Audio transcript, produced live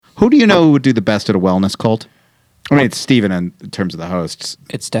Who do you know who would do the best at a wellness cult? I mean, it's Steven in terms of the hosts.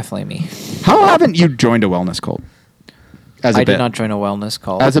 It's definitely me. How haven't you joined a wellness cult? I did not join a wellness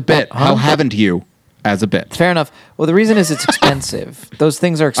cult. As a bit. How haven't you as a bit? Fair enough. Well, the reason is it's expensive. Those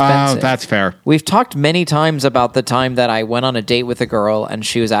things are expensive. Oh, that's fair. We've talked many times about the time that I went on a date with a girl and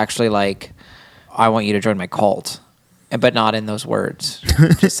she was actually like, I want you to join my cult. But not in those words.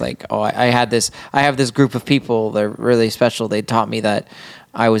 Just like, I have this group of people. They're really special. They taught me that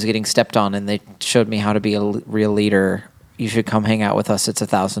I was getting stepped on, and they showed me how to be a real leader. You should come hang out with us. It's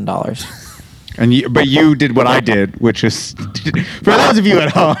 $1,000. But you did what I did, which is, for those of you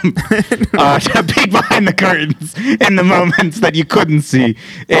at home, to peek behind the curtains in the moments that you couldn't see,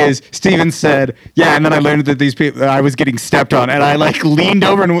 is Steven said, yeah, and then I learned that these people, I was getting stepped on, and I like leaned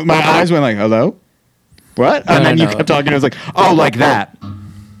over and my eyes went like, hello? What? And then you kept talking, and I was like, oh, like that.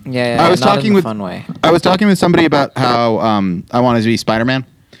 Yeah, I was not talking in the with fun way. I was talking with somebody about how I wanted to be Spider-Man.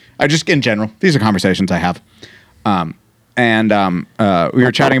 I just in general, these are conversations I have, and we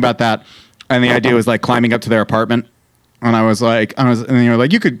were chatting about that, and the idea was like climbing up to their apartment, and and then you were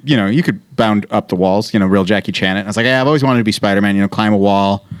like, you could bound up the walls, real Jackie Chan it. And I was like, yeah, I've always wanted to be Spider-Man, climb a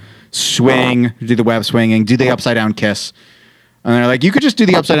wall, swing, do the web swinging, do the upside down kiss. And they're like, you could just do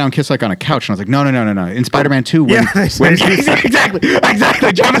the upside down kiss like on a couch. And I was like, no. In Spider-Man 2, exactly.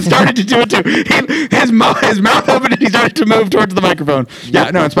 Jonathan started to do it too. His mouth opened and he started to move towards the microphone. Yeah,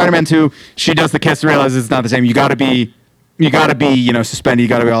 no, in Spider-Man 2, she does the kiss, realizes it's not the same. You gotta be, suspended. You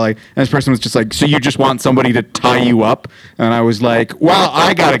gotta be all like, and this person was just like, so you just want somebody to tie you up? And I was like, well,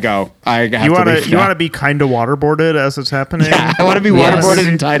 I gotta go. You want to be kind of waterboarded as it's happening? Yeah, I want to be waterboarded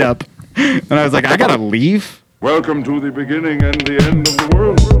and tied up. And I was like, I gotta leave. Welcome to the beginning and the end of the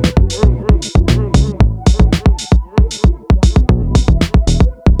world.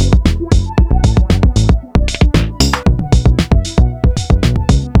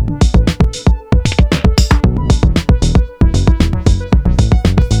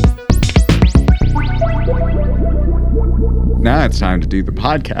 Now it's time to do the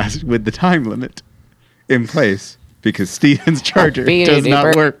podcast with the time limit in place because Steven's charger does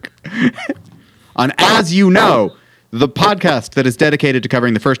not work. On As You Know, the podcast that is dedicated to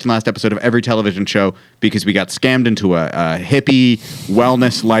covering the first and last episode of every television show because we got scammed into a hippie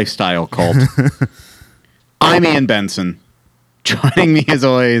wellness lifestyle cult. I'm Ian Benson. Joining me as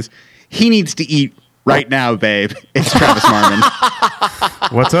always, he needs to eat right now, babe. It's Travis Marmon.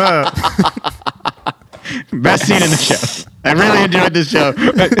 What's up? Best scene in the show. I really enjoyed this show.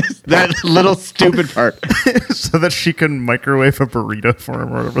 That little stupid part. So that she can microwave a burrito for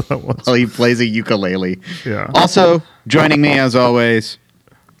him or whatever that was. Oh, he plays a ukulele. Yeah. Also, joining me as always,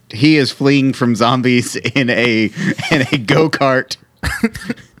 he is fleeing from zombies in a go-kart.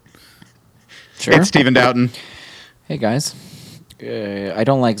 Sure. It's Stephen Doughton. Hey, guys. I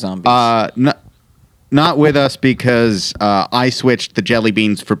don't like zombies. Not with us because I switched the jelly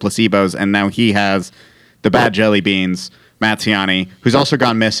beans for placebos, and now he has the bad jelly beans, Matziani, who's also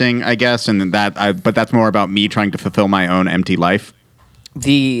gone missing, I guess, but that's more about me trying to fulfill my own empty life.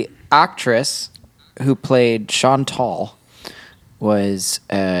 The actress who played Chantal was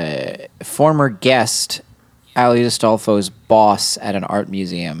a former guest, Ali Astolfo's boss at an art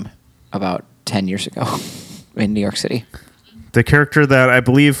museum about 10 years ago in New York City. The character that I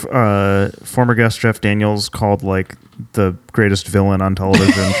believe former guest Jeff Daniels called like the greatest villain on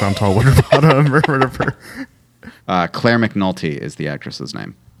television, Chantal Winterbottom or whatever. Claire McNulty is the actress's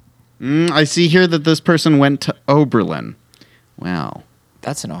name. I see here that this person went to Oberlin. Wow.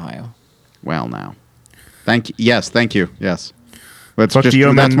 That's in Ohio. Well, now. Thank you. Yes. Let's just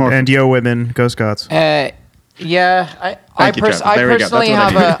and Yo women, go Scots. Yeah, I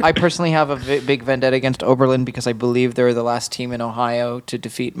personally have a big vendetta against Oberlin because I believe they're the last team in Ohio to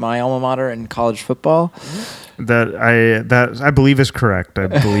defeat my alma mater in college football. That I believe is correct. I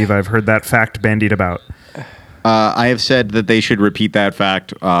believe I've heard that fact bandied about. I have said that they should repeat that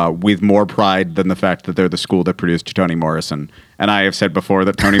fact with more pride than the fact that they're the school that produced Toni Morrison. And I have said before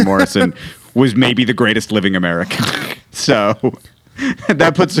that Toni Morrison was maybe the greatest living American. So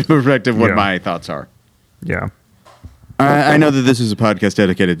that puts in perspective what my thoughts are. Yeah. I know that this is a podcast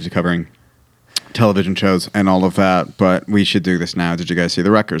dedicated to covering television shows and all of that, but we should do this now. Did you guys see the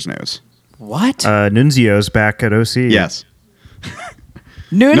Rutgers news? What? Nunzio's back at OC. Yes.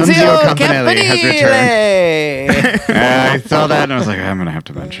 Nunzio Campanile has returned. I saw that and I was like, I'm going to have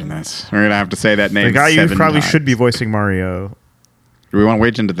to mention this. We're going to have to say that name. The guy you probably times. should be voicing Mario. Do we want to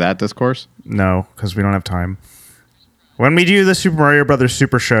wade into that discourse? No, because we don't have time. When we do the Super Mario Brothers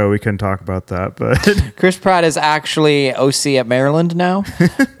Super Show, we can talk about that. But Chris Pratt is actually OC at Maryland now.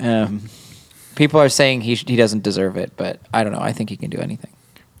 People are saying he doesn't deserve it, but I don't know. I think he can do anything.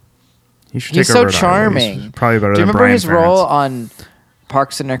 He should He's take so over at Iowa. charming. He's probably better Do you than remember Brian his role Ferentz. on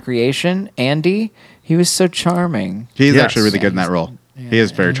Parks and Recreation? Andy? He was so charming. He's Yes. actually really good in that role. He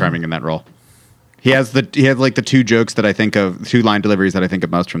is very charming in that role. He has like the two jokes that I think of, two line deliveries that I think of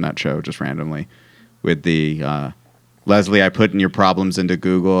most from that show, just randomly, with the Leslie, I put in your problems into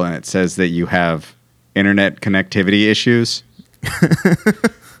Google and it says that you have internet connectivity issues.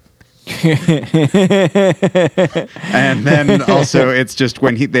 And then also it's just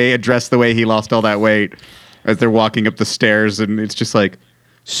when they address the way he lost all that weight as they're walking up the stairs, and it's just like,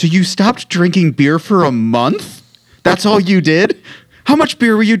 so you stopped drinking beer for a month? That's all you did? How much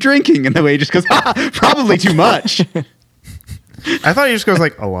beer were you drinking? And the way he just goes, probably too much. I thought he just goes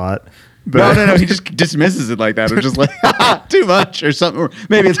like a lot. But No. He just dismisses it like that. It's just like, too much or something. Or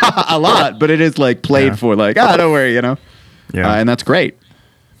maybe it's a lot, but it is like played Yeah. for like, don't worry, you know? Yeah. And that's great.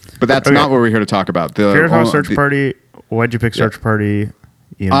 But that's Okay. not what we're here to talk about. Favorite House Search Party. Why'd you pick Search Party?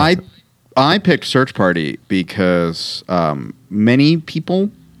 Ian? I picked Search Party because many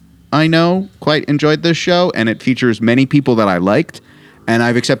people I know quite enjoyed this show, and it features many people that I liked, and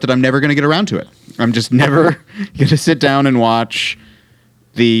I've accepted I'm never going to get around to it. I'm just never going to sit down and watch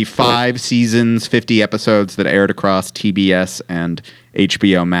the 5 seasons, 50 episodes that aired across TBS and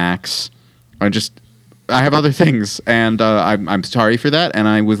HBO Max. I have other things, and I'm sorry for that. And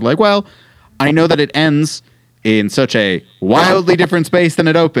I was like, well, I know that it ends in such a wildly different space than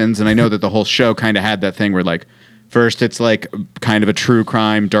it opens, and I know that the whole show kind of had that thing where, like, first it's like kind of a true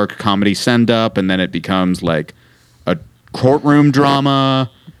crime, dark comedy send-up, and then it becomes like a courtroom drama,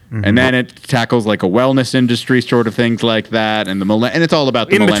 and then it tackles like a wellness industry sort of things like that, and and it's all about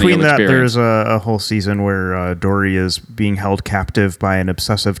the In millennial between that, experience. there's a whole season where Dory is being held captive by an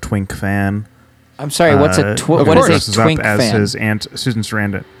obsessive twink fan. I'm sorry, what's a Of what course. is Dresses a twink up as fan? his aunt Susan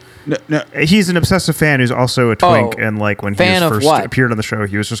Sarandon. No, He's an obsessive fan who's also a twink, Oh, and like when he fan was of first what? appeared on the show,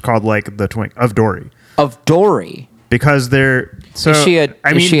 he was just called like the twink of Dory Of Dory. because they're so. Is she a-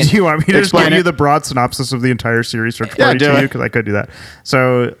 I is mean, she a- do you want me to just Explain give you it. the broad synopsis of the entire series Search Yeah, Party do to you it. because I could do that.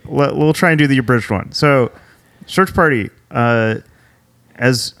 So we'll try and do the abridged one. So Search Party,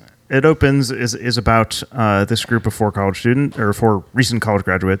 as it opens, is about this group of 4 recent college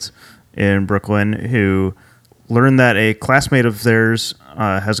graduates in Brooklyn who learn that a classmate of theirs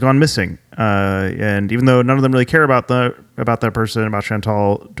has gone missing. And even though none of them really care about that person, about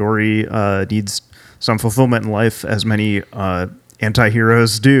Chantal, Dory needs some fulfillment in life, as many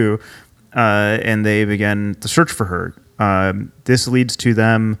anti-heroes do, and they begin the search for her. This leads to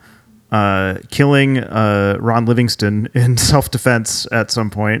them killing Ron Livingston in self-defense at some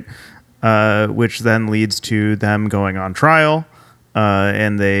point, which then leads to them going on trial,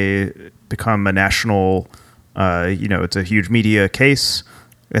 and they become a national, it's a huge media case.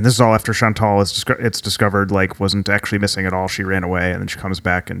 And this is all after Chantal it's discovered like wasn't actually missing at all. She ran away, and then she comes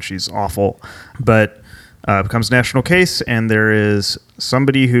back and she's awful. But becomes a national case, and there is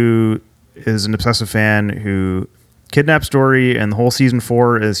somebody who is an obsessive fan who kidnaps Dory, and the whole season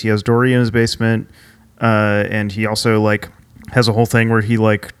 4 is he has Dory in his basement, and he also like has a whole thing where he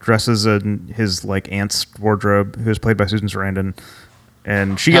like dresses in his like aunt's wardrobe, who is played by Susan Sarandon,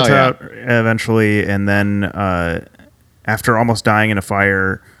 and she gets Hell yeah. out eventually, and then after almost dying in a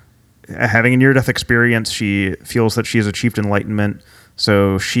fire, having a near-death experience, she feels that she has achieved enlightenment.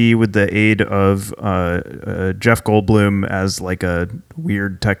 So she, with the aid of Jeff Goldblum as like a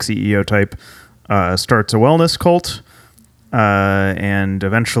weird tech CEO type, starts a wellness cult, and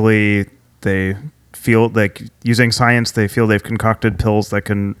eventually they feel like using science, they feel they've concocted pills that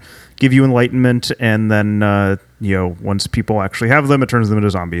can give you enlightenment, and then once people actually have them, it turns them into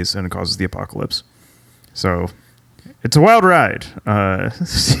zombies and it causes the apocalypse. So it's a wild ride.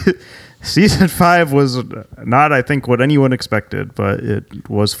 Season 5 was not, I think, what anyone expected, but it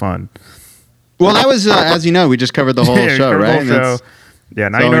was fun. well, that was as you know, we just covered the whole Yeah, show, covered the right? whole And show. that's- Yeah,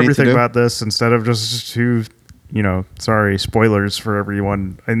 now all you we know need to everything do. about this instead of just sorry, spoilers for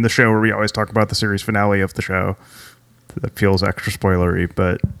everyone in the show where we always talk about the series finale of the show. That feels extra spoilery,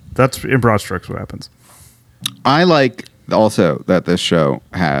 but that's in broad strokes what happens. I like also that this show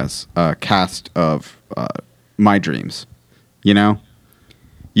has a cast of my dreams. You know,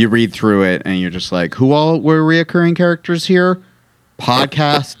 you read through it and you're just like, who all were reoccurring characters here?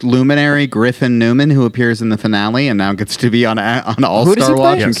 Podcast luminary Griffin Newman, who appears in the finale and now gets to be on All Who does Star he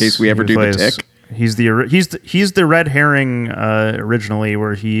Watch play? in case we ever He do the plays- tick. He's the red herring originally,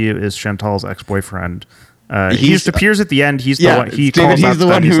 where he is Chantal's ex-boyfriend. He just appears at the end. He's the Yeah, one. He David, calls he's out the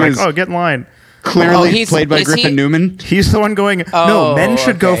to one them. He's who like, is- "Oh, get in line." Clearly played by is Griffin he- Newman. He's the one going, "No, Oh, men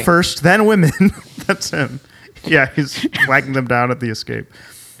should go okay. first, then women." That's him. Yeah, he's flagging them down at the escape.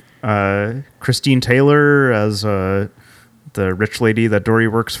 Christine Taylor as the rich lady that Dory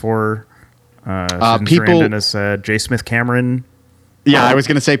works for. Susan people- Sarandon has said J. Smith Cameron. Yeah, I was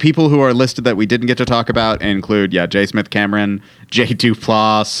going to say people who are listed that we didn't get to talk about include, J. Smith Cameron, Jay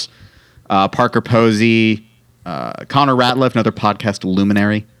Duplass, Parker Posey, Connor Ratliff, another podcast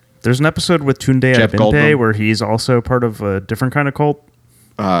luminary. There's an episode with Tunde Jeff Adebimpe Goldblum. where he's also part of a different kind of cult.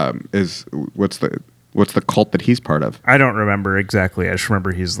 What's the cult that he's part of? I don't remember exactly. I just remember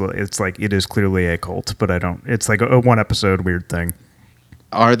it is clearly a cult, but I don't. It's like a one episode weird thing.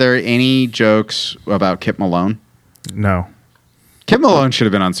 Are there any jokes about Kip Malone? No. Kip Malone should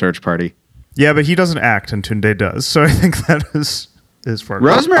have been on Search Party. Yeah, but he doesn't act, and Tunde does. So I think that is part of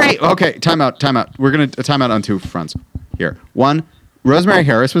it. Rosemary. Okay, time out. We're gonna time out on two fronts here. One, Rosemary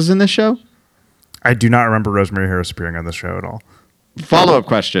Harris was in this show. I do not remember Rosemary Harris appearing on the show at all. Follow-up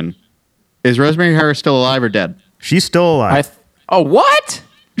question: is Rosemary Harris still alive or dead? She's still alive. What?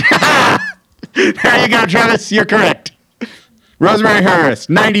 There you go, Travis. You're correct. Rosemary Harris,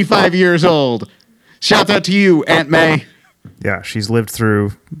 95 years old. Shouts out to you, Aunt May. Yeah, she's lived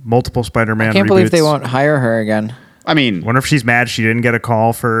through multiple Spider-Man I can't reboots. believe they won't hire her again. I mean, Wonder if she's mad she didn't get a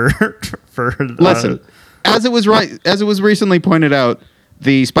call for listen. As it was recently pointed out,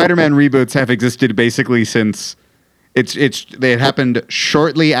 the Spider-Man reboots have existed basically since they had happened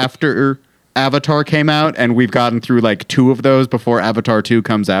shortly after Avatar came out, and we've gotten through like 2 of those before Avatar 2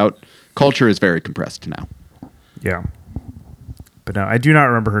 comes out. Culture is very compressed now. Yeah. But no, I do not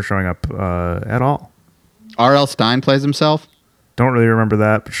remember her showing up at all. R.L. Stein plays himself. Don't really remember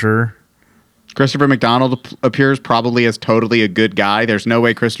that, but sure. Christopher McDonald appears probably as totally a good guy. There's no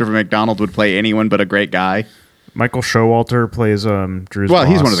way Christopher McDonald would play anyone but a great guy. Michael Showalter plays Drew's Well,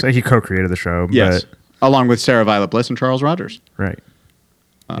 he's boss. one of the- He co-created the show. Yes. But, Along with Sarah Violet Bliss and Charles Rogers. right.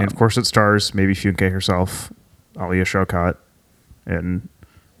 And of course it stars maybe Funke herself, Alia Shawkat, and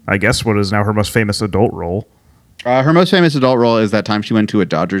I guess what is now her most famous adult role. Her most famous adult role is that time she went to a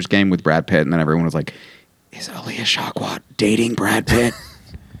Dodgers game with Brad Pitt, and then everyone was like, is Aaliyah Shawkat dating Brad Pitt?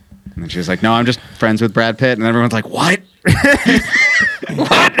 And then she was like, no, I'm just friends with Brad Pitt. And everyone's like, what?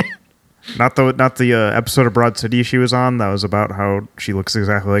 What? Not the episode of Broad City she was on that was about how she looks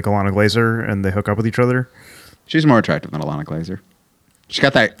exactly like Alana Glazer and they hook up with each other. She's more attractive than Alana Glazer. She's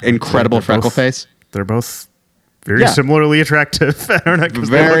got that incredible They're freckle both- face. They're both very Yeah. similarly attractive. I don't know, 'cause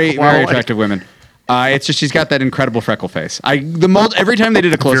they Very, look a lot very alike. attractive women. It's just she's got that incredible freckle face. Every time they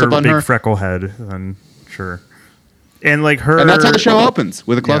did a If you're close up a on big her, freckle head, then sure. And like her, and that's how the show opens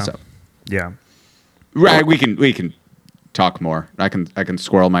with a close up. Yeah. Right, we can talk more. I can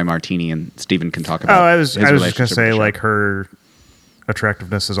swirl my martini, and Steven can talk Oh, about. I was his just gonna relationship with say the show. like her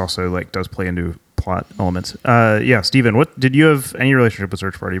attractiveness is also like does play into plot elements. Yeah, Steven, what did you have any relationship with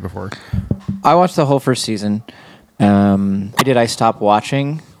Search Party before? I watched the whole first season. Why did I stop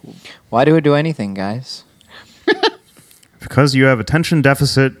watching? Why do I do anything, guys? Because you have attention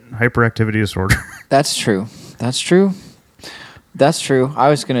deficit hyperactivity disorder. That's true. That's true. That's true. I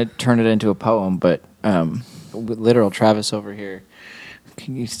was going to turn it into a poem, but literal Travis over here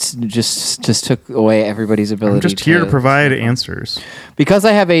just took away everybody's ability. I'm just here to provide answers. Because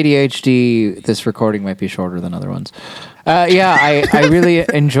I have ADHD, this recording might be shorter than other ones. Yeah, I really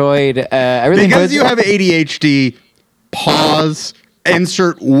enjoyed. Because you have ADHD, pause,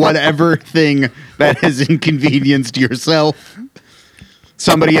 insert whatever thing that has inconvenienced yourself,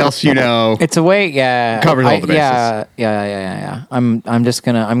 somebody else you know. It's a way, yeah. Covers all the bases. Yeah. I'm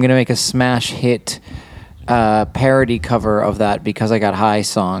gonna make a smash hit parody cover of that Because I Got High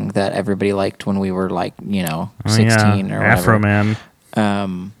song that everybody liked when we were like 16 or whatever. Afro Man.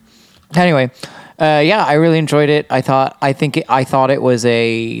 Anyway, yeah, I really enjoyed it. I thought it was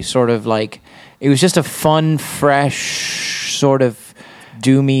a sort of like, it was just a fun, fresh sort of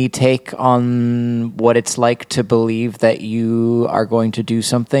doomy take on what it's like to believe that you are going to do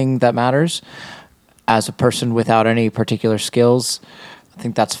something that matters as a person without any particular skills. I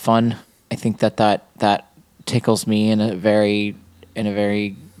think that's fun. I think that tickles me in a very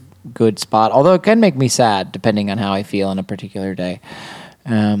good spot. Although it can make me sad depending on how I feel on a particular day.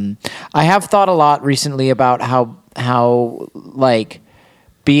 I have thought a lot recently about how like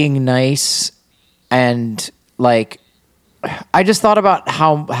being nice and like, I just thought about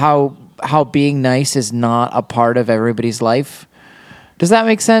how being nice is not a part of everybody's life. Does that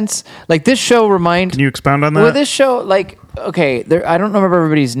make sense? Like this show Can you expound on that? well, this show, like, okay, I don't remember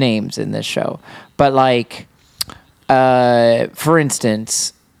everybody's names in this show, but like, for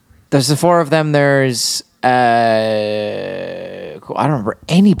instance, there's the 4 of them. There's I don't remember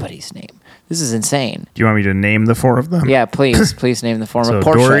anybody's name. This is insane. Do you want me to name the 4 of them? Yeah, please name the 4. So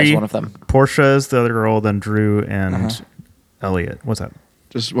Portia Dory, is one of them. Portia is the other girl, then Drew and Elliot. What's that?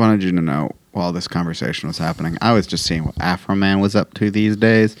 Just wanted you to know while this conversation was happening, I was just seeing what Afro Man was up to these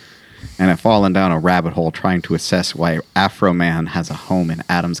days. and have fallen down a rabbit hole trying to assess why Afro Man has a home in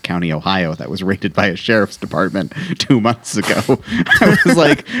Adams County, Ohio that was raided by a sheriff's department 2 months ago. I was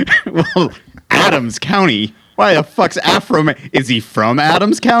like, well, Adams County? Why the fuck's Afro Man? Is he from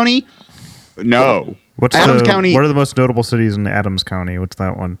Adams County? No. What's Adams County? What are the most notable cities in Adams County? What's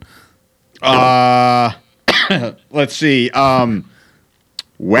that one? Let's see.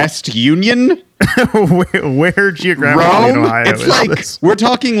 West Union? where geographically in Rome? Ohio It's is like this? we're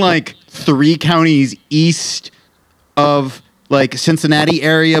talking like 3 counties east of like Cincinnati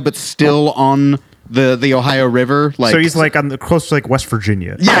area, but still on the Ohio River. Like, So he's like on the close to like West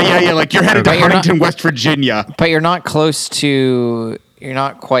Virginia. yeah. Like you're headed to But you're not- Huntington, West Virginia. But you're not close to. You're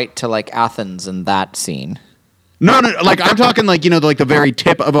not quite to like Athens in that scene. No. Like I'm talking like like the very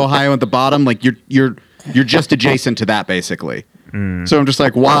tip of Ohio at the bottom. Like you're just adjacent to that basically. So I'm just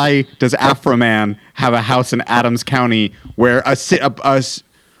like, why does Afro Man have a house in Adams County where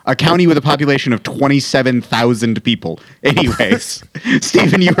a county with a population of 27,000 people? Anyways,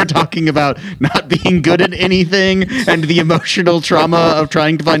 Stephen, you were talking about not being good at anything and the emotional trauma of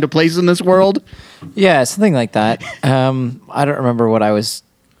trying to find a place in this world. Yeah, something like that. I don't remember what I was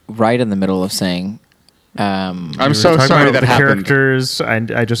right in the middle of saying. I'm so Talking sorry about that the happened. characters.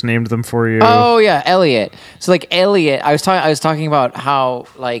 I just named them for you. Oh yeah, Elliot. So like Elliot, I was talking about how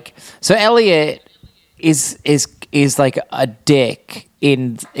like so Elliot is like a dick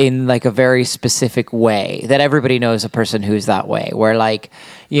in like a very specific way that everybody knows a person who's that way, where like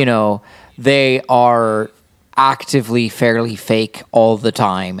they are actively fairly fake all the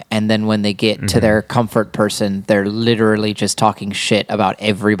time, and then when they get to their comfort person, they're literally just talking shit about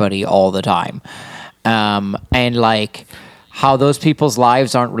everybody all the time. And like how those people's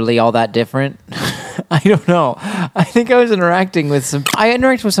lives aren't really all that different. I don't know. I think I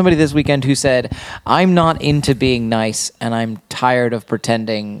interacted with somebody this weekend who said, I'm not into being nice and I'm tired of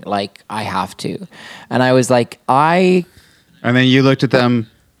pretending like I have to. And I was like, And then you looked at them.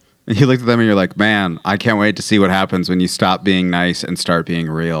 And you're like, man, I can't wait to see what happens when you stop being nice and start being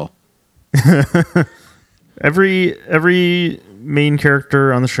real. Every main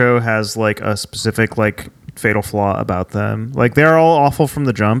character on the show has like a specific like fatal flaw about them. Like they're all awful from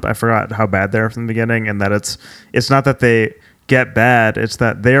the jump. I forgot how bad they are from the beginning, and that it's not that they get bad, it's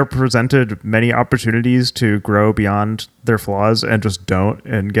that they are presented many opportunities to grow beyond their flaws and just don't,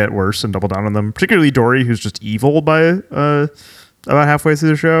 and get worse and double down on them. Particularly Dory, who's just evil by about halfway through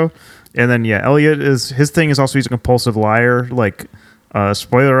the show. And then Elliot his thing is also he's a compulsive liar. Like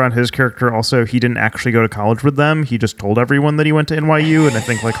spoiler on his character, also he didn't actually go to college with them. He just told everyone that he went to NYU, and I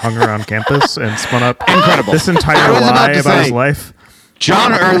think like hung around campus and spun up Incredible. this I entire was about lie to about his say, life.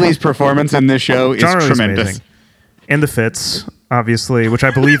 John Early's performance in this show is John Early's tremendous. amazing. And the fits, obviously, which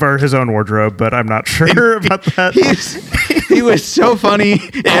I believe are his own wardrobe, but I'm not sure about that. He was so funny.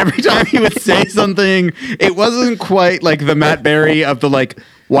 Every time he would say something, it wasn't quite like the Matt Berry of the like,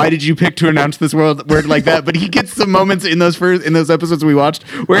 why did you pick to announce this word like that? But he gets some moments in those episodes we watched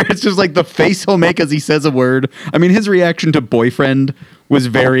where it's just like the face he'll make as he says a word. I mean, his reaction to boyfriend was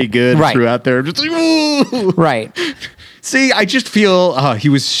very good throughout there. Just like, ooh. right. See, I just feel he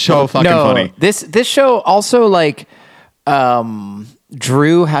was so fucking funny. This show also like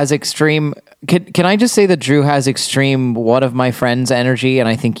Drew has extreme. Can I just say that Drew has extreme one of my friends energy, and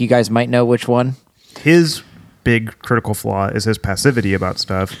I think you guys might know which one. His big critical flaw is his passivity about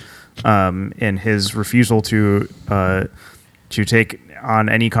stuff, and his refusal to take on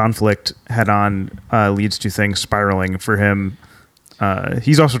any conflict head on leads to things spiraling for him.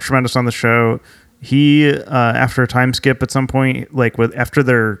 He's also tremendous on the show. He after a time skip at some point, like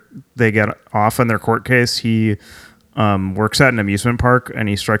after they get off on their court case, he works at an amusement park, and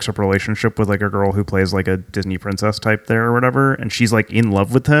he strikes up a relationship with like a girl who plays like a Disney princess type there or whatever, and she's like in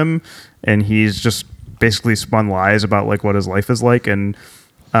love with him, and he's just basically spun lies about like what his life is like, and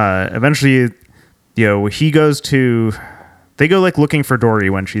eventually they go like looking for Dory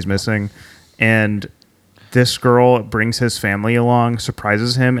when she's missing, and this girl brings his family along,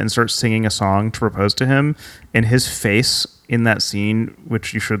 surprises him, and starts singing a song to propose to him. And his face in that scene,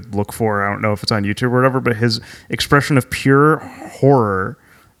 which you should look for, I don't know if it's on YouTube or whatever, but his expression of pure horror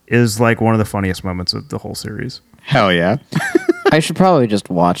is like one of the funniest moments of the whole series. Hell yeah. I should probably just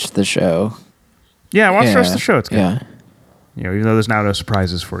watch the show. Yeah, watch the rest of the show. It's good. Yeah. Even though there's now no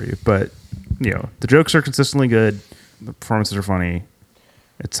surprises for you, but the jokes are consistently good. The performances are funny.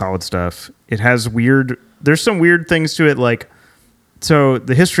 It's solid stuff. It has there's some weird things to it. Like, so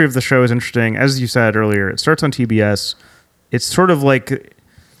the history of the show is interesting. As you said earlier, it starts on TBS. It's sort of like,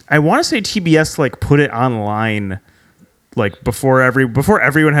 I want to say TBS like put it online, like before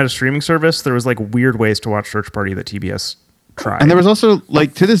everyone had a streaming service. There was like weird ways to watch Search Party that TBS try. And there was also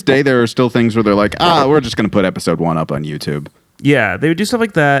like to this day there are still things where they're like, we're just going to put episode 1 up on YouTube. Yeah, they would do stuff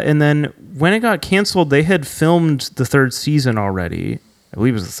like that. And then when it got canceled, they had filmed the 3rd season already. I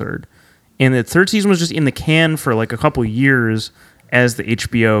believe it was the 3rd. And the 3rd season was just in the can for like a couple years as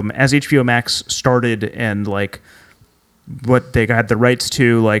HBO Max started and like what they got the rights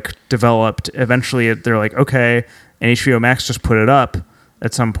to like developed. Eventually they're like, okay, and HBO Max just put it up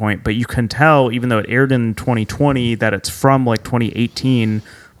at some point. But you can tell, even though it aired in 2020, that it's from like 2018,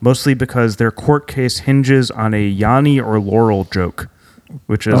 mostly because their court case hinges on a Yanni or Laurel joke,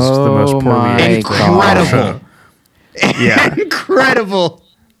 which is the most poorly my acted thing on the show. Yeah. Incredible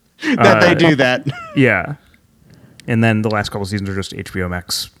that they do that. Yeah. And then the last couple seasons are just HBO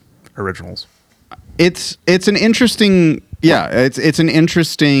Max originals. It's an interesting it's an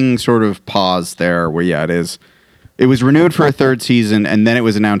interesting sort of pause there where it was renewed for a 3rd season and then it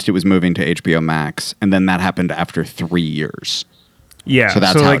was announced it was moving to HBO Max and then that happened after 3 years. Yeah, so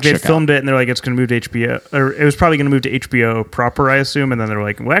that's how like it they shook filmed out. it and they're like it's going to move to HBO, or it was probably going to move to HBO proper, I assume, and then they're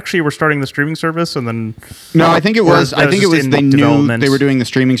like, well, actually, we're starting the streaming service, and then no, I think it was. I think it was. They knew development. they were doing the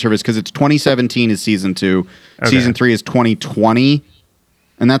streaming service because it's 2017 is season 2, Okay. season 3 is 2020,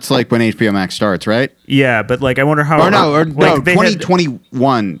 and that's like when HBO Max starts, right? Yeah, but like I wonder how. No, they had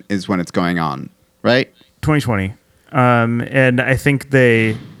 2021 is when it's going on, right? 2020, and I think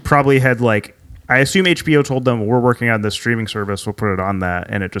they probably had like. I assume HBO told them we're working on this streaming service. We'll put it on that,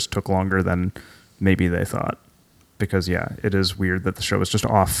 and it just took longer than maybe they thought. Because it is weird that the show was just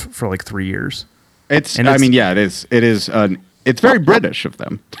off for like 3 years. It is. It is. It's very British of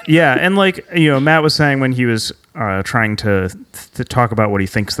them. Yeah, and like Matt was saying when he was trying to talk about what he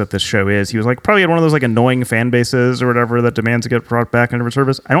thinks that this show is, he was like probably had one of those like annoying fan bases or whatever that demands to get brought back into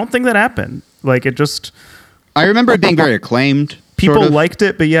service. I don't think that happened. Like it just. I remember it being very acclaimed. People sort of. liked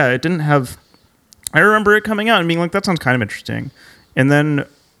it, but it didn't have. I remember it coming out and being like, that sounds kind of interesting. And then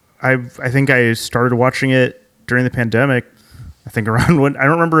I think I started watching it during the pandemic. I think around when I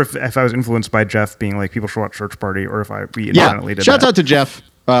don't remember if I was influenced by Jeff being like people should watch Search Party or if we independently did Shouts that. out to Jeff,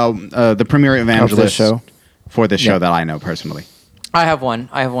 the premier evangelist for this show that I know personally. I have one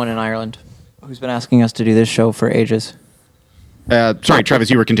in Ireland who's been asking us to do this show for ages. Sorry, Travis,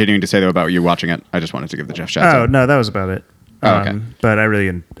 you were continuing to say though about you watching it. I just wanted to give the Jeff shout out. Oh no, that was about it. Oh, okay. But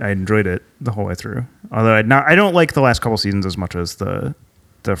I enjoyed it the whole way through. Although I don't like the last couple seasons as much as the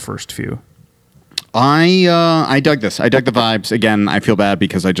first few. I dug this. I dug the vibes. Again, I feel bad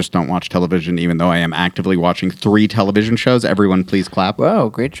because I just don't watch television, even though I am actively watching 3 television shows. Everyone, please clap. Whoa,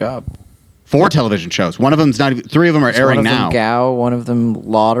 great job. 4 television shows. One of them's not even. 3 of them are airing one of now. Them Gow, one of them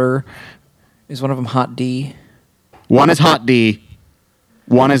Lauder. Is one of them Hot D? One is Hot D.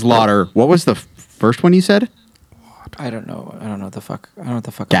 One is Lauder. What was the first one you said? I don't know. I don't know what the fuck. I'm Gow?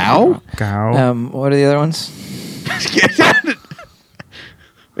 talking about. Gow. What are the other ones?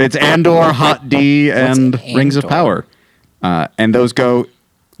 It's Andor, Hot D, and Andor? Rings of Power. And those go.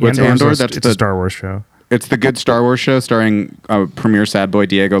 What's Andor? It's a Star Wars show. It's the good Star Wars show starring premier sad boy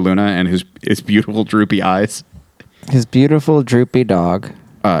Diego Luna and his beautiful droopy eyes. His beautiful droopy dog.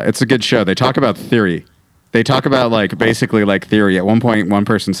 It's a good show. They talk about theory. They talk about basically theory. At one point, one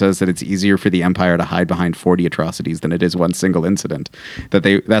person says that it's easier for the Empire to hide behind 40 atrocities than it is one single incident.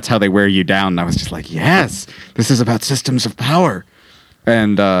 That's how they wear you down. And I was just like, yes, this is about systems of power.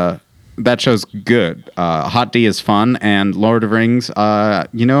 And that show's good. Hot D is fun, and Lord of Rings, it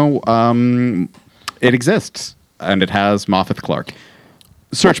exists, and it has Moffat Clark.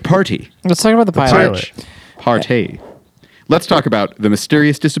 Search Party. Let's talk about the pilot. Search Party. Let's talk about the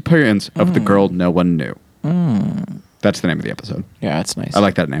mysterious disappearance of the girl no one knew. That's the name of the episode. Yeah, it's nice. I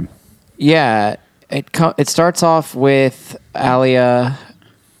like that name. Yeah, it starts off with Alia,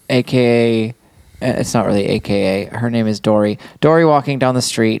 aka it's not really AKA. Her name is Dory. Dory walking down the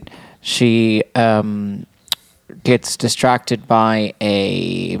street. She gets distracted by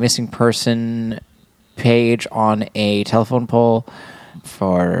a missing person page on a telephone pole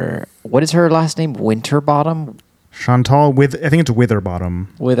for what is her last name? Winterbottom. Chantal I think it's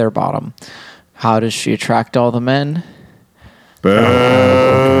Witherbottom. Witherbottom. How does she attract all the men?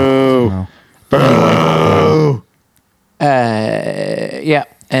 Boo! Wow. Boo! Yeah.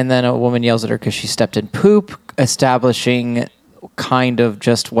 And then a woman yells at her because she stepped in poop, establishing kind of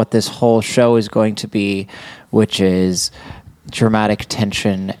just what this whole show is going to be, which is dramatic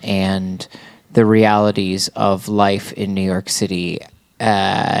tension and the realities of life in New York City,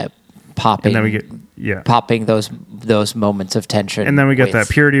 popping. And then we get popping those moments of tension. And then we get with- that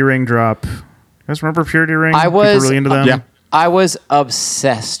Purity Ring drop. You guys remember Purity Ring? I was People really into them. Yeah. I was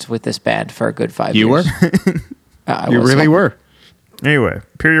obsessed with this band for a good 5 years. You were? You really were. Anyway,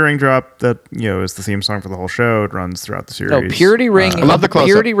 Purity Ring drop that is the theme song for the whole show. It runs throughout the series. No, Purity Ring. I love the close-up.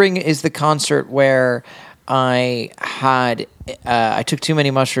 Purity Ring is the concert where I took too many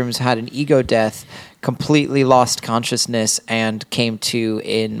mushrooms, had an ego death, completely lost consciousness, and came to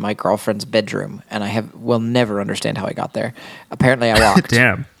in my girlfriend's bedroom. And will never understand how I got there. Apparently, I walked.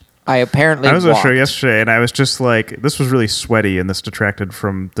 Damn. I was at a show yesterday, and I was just like, this was really sweaty, and this detracted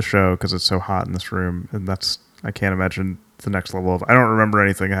from the show because it's so hot in this room, and I can't imagine the next level of. I don't remember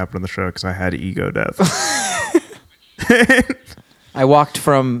anything that happened in the show because I had ego death. I walked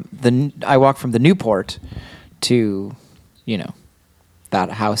from the Newport to, that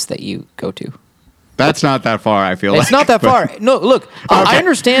house that you go to. That's not that far, I feel like. It's not that far. No, look, I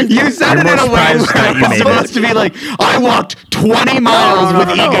understand. You said it in a way where it was supposed to be like, I walked 20 miles with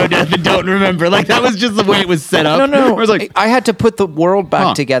ego death and don't remember. Like, that was just the way it was set up. No. I was like, I had to put the world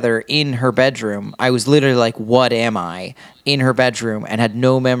back together in her bedroom. I was literally like, what am I? In her bedroom, and had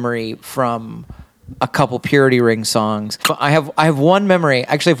no memory from a couple Purity Ring songs. I have one memory.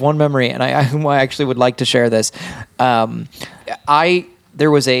 Actually, I have one memory, and I actually would like to share this. There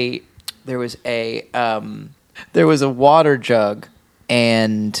was a water jug,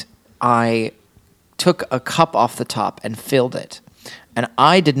 and I took a cup off the top and filled it. And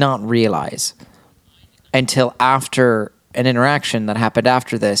I did not realize until after an interaction that happened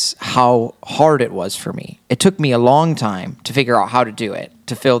after this how hard it was for me. It took me a long time to figure out how to do it,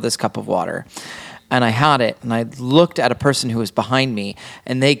 to fill this cup of water. And I had it, and I looked at a person who was behind me,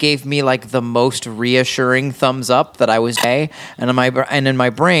 and they gave me like the most reassuring thumbs up that I was okay. And in my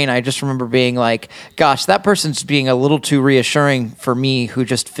brain, I just remember being like, "Gosh, that person's being a little too reassuring for me, who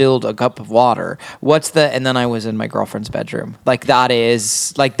just filled a cup of water." And then I was in my girlfriend's bedroom.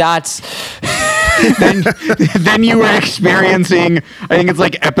 That's. then you were experiencing, I think it's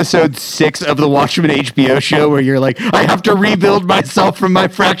like episode 6 of the Watchmen HBO show, where you're like, I have to rebuild myself from my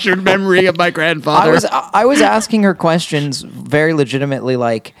fractured memory of my grandfather. I was asking her questions very legitimately,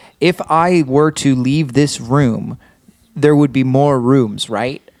 like, if I were to leave this room, there would be more rooms,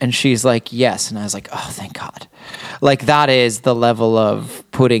 right? And she's like, yes. And I was like, oh, thank God. Like, that is the level of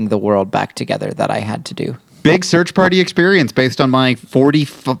putting the world back together that I had to do. Big search party experience based on my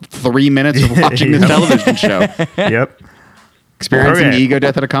 43 minutes of watching this television show. Yep. Experiencing ego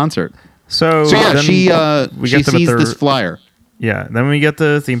death at a concert. So yeah, she sees this flyer. Yeah, then we get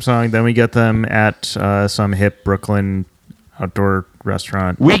the theme song. Then we get them at some hip Brooklyn outdoor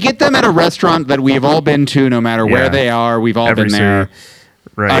restaurant. We get them at a restaurant that we've all been to, no matter where they are. We've all been there.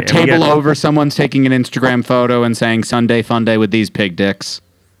 Right. A table over, someone's taking an Instagram photo and saying Sunday fun day with these pig dicks.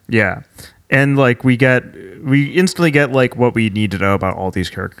 Yeah. And like we instantly get like what we need to know about all these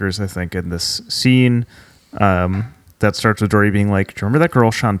characters, I think, in this scene. That starts with Dory being like, "Do you remember that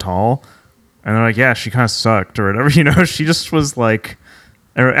girl Chantal?" And they're like, "Yeah, she kind of sucked," or whatever. She just was like.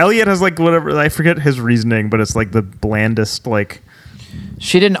 Elliot has like whatever, I forget his reasoning, but it's like the blandest like.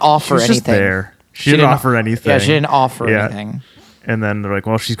 She didn't offer anything. Just there. She didn't offer anything. Yeah, she didn't offer anything. And then they're like,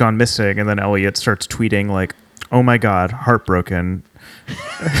 "Well, she's gone missing." And then Elliot starts tweeting like, "Oh my God, heartbroken."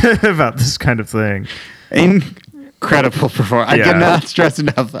 About this kind of thing. Incredible performance. I cannot stress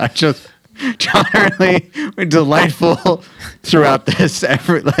enough. John Early was delightful throughout this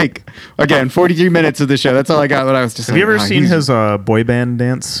effort. Like, again, 43 minutes of the show. That's all I got when I was just Have you ever seen his boy band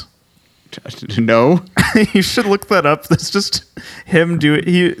dance? No. You should look that up. That's just him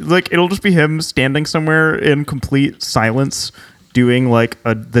it'll just be him standing somewhere in complete silence doing like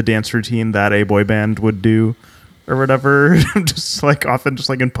the dance routine that a boy band would do. Or whatever, just like often just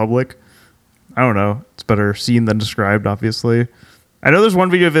like in public. I don't know. It's better seen than described, obviously. I know there's one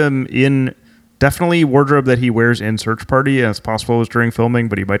video of him in definitely wardrobe that he wears in Search Party, and it's possible it was during filming,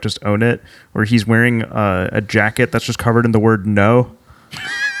 but he might just own it, where he's wearing a jacket that's just covered in the word no.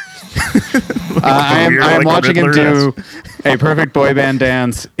 I am watching him do a perfect boy band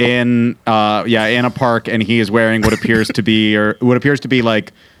dance in a park, and he is wearing what appears to be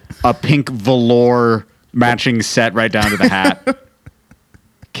like a pink velour matching set right down to the hat.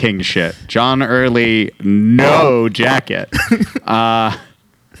 King shit. John Early, no jacket. Oh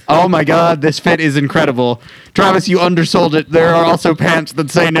my God, this fit is incredible. Travis, you undersold it. There are also pants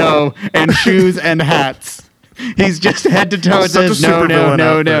that say no, and shoes and hats. He's just head to toe. It says no.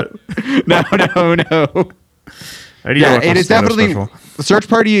 Yeah, it is definitely. The Search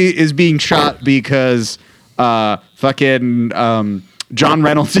Party is being shot because fucking John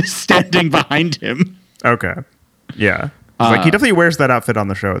Reynolds is standing behind him. Okay. Yeah. Like he definitely wears that outfit on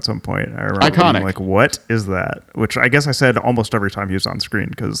the show at some point. I remember iconic. Being like, what is that? Which I guess I said almost every time he was on screen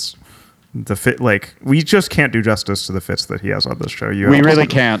because the fit, like, we just can't do justice to the fits that he has on this show. We really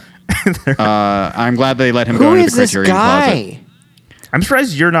can't. I'm glad they let him go into the Criterion Closet. I'm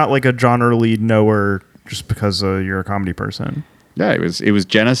surprised you're not like a John Early knower just because you're a comedy person. Yeah, it was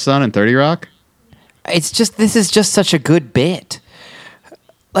Jenna's son in 30 Rock. This is just such a good bit.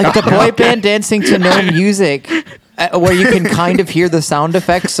 Like the boy band dancing to no music, where you can kind of hear the sound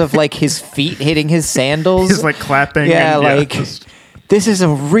effects of like his feet hitting his sandals. He's like clapping. Yeah, and, like this is a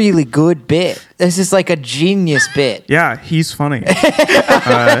really good bit. This is like a genius bit. Yeah, he's funny.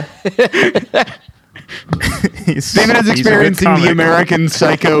 David is experiencing the American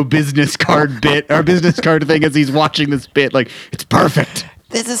Psycho business card bit, or business card thing, as he's watching this bit. Like, it's perfect.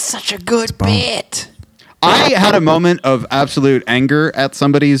 This is such a good bit. I had a moment of absolute anger at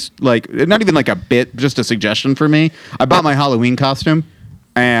somebody's, like, not even like a bit, just a suggestion for me. I bought my Halloween costume,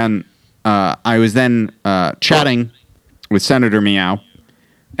 and I was then chatting with Senator Meow.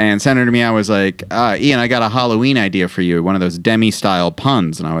 And Senator Meow was like, Ian, I got a Halloween idea for you, one of those Demi-style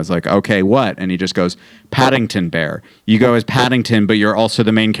puns. And I was like, okay, what? And he just goes, Paddington Bear. You go as Paddington, but you're also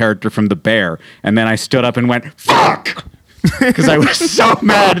the main character from The Bear. And then I stood up and went, fuck! Because I was so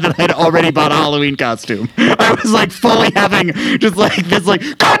mad that I'd already bought a Halloween costume. I was like fully having just like this, like,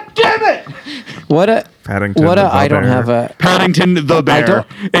 God damn it! Paddington. I don't have a Paddington the Bear.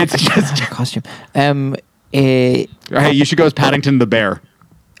 It's just costume. hey, you should go as Paddington the Bear.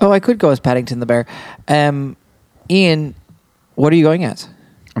 Oh, I could go as Paddington the Bear. Ian, what are you going as?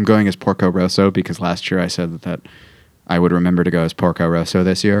 I'm going as Porco Rosso because last year I said that I would remember to go as Porco Rosso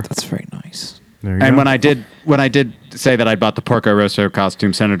this year. That's very nice. There you And go. when I did say that I bought the Porco Rosso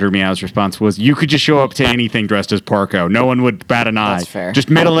costume, Senator Meow's response was, "You could just show up to anything dressed as Porco. No one would bat an eye. That's fair. Just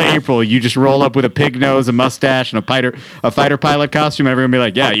middle of April, you just roll up with a pig nose, a mustache, and a fighter pilot costume. Everyone would be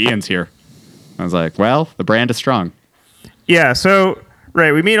like, yeah, Ian's here." I was like, well, the brand is strong. Yeah, so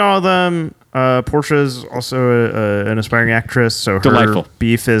right, we meet all of them. Portia's also an aspiring actress, so her Delightful.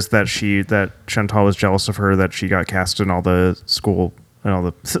 beef is that Chantal was jealous of her that she got cast in all the school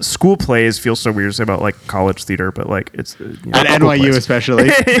plays. Feels so weird to say about like college theater, but like it's At school NYU plays. especially.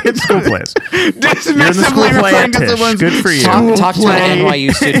 It's school plays. You're in the school play at Tisch. Good for you. Talk to an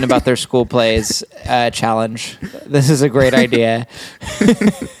NYU student about their school plays challenge. This is a great idea.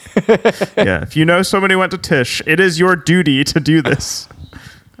 Yeah, if you know somebody went to Tisch, it is your duty to do this.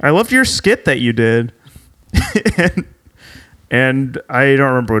 I loved your skit that you did, and I don't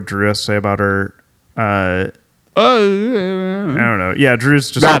remember what Drew has to say about her. I don't know. Yeah,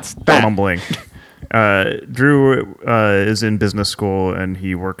 Drew's just That's that. mumbling. Drew is in business school and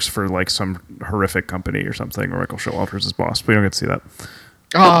he works for like some horrific company or something. Where Michael Showalter's his boss. But we don't get to see that.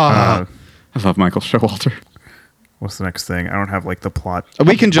 I love Michael Showalter. What's the next thing? I don't have like the plot.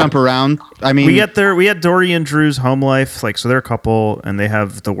 We can jump around. I mean, We get Dory and Drew's home life. Like, so they're a couple and they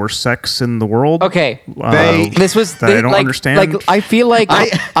have the worst sex in the world. Okay. They- This was that I don't understand. Like I feel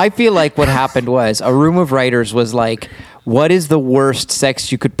like what happened was a room of writers was like, what is the worst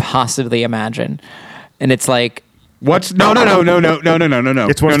sex you could possibly imagine? And it's like, what's no.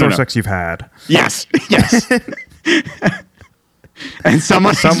 It's what's no, the sex you've had. Yes. And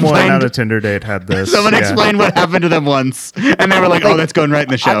someone Someone explained, on a Tinder date had this. someone yeah. explaid what happened to them once, and they were like, "Oh, that's going right in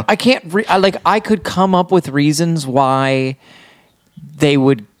the show." I can't I could come up with reasons why they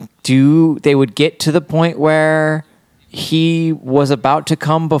would get to the point where he was about to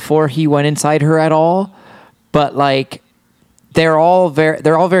come before he went inside her at all, but like they're all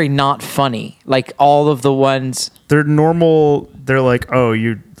very not funny. Like all of the ones They're normal. They're like, oh,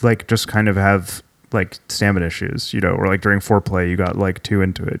 you like just kind of have like stamina issues, or like during foreplay you got like too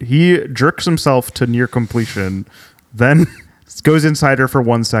into it. He jerks himself to near completion, then goes inside her for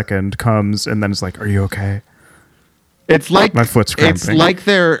 1 second, comes, and then is like, "Are you okay?" It's like My foot's It's cramping. like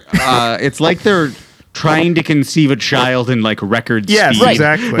they're trying to conceive a child in like record Yes, speed.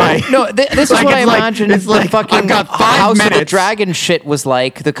 exactly. Like, No, this is Like, what I it's like- imagine it's the like, fucking I've got 5 House of the minutes. Dragon shit was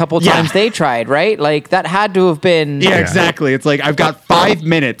like the couple Yeah. times they tried, right? Like that had to have been yeah, exactly. It's like I've got 5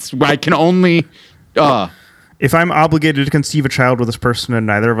 minutes where I can only. If I'm obligated to conceive a child with this person and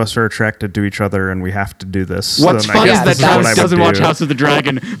neither of us are attracted to each other and we have to do this, What's then I fun guess is this that what I Travis would doesn't watch do. House of the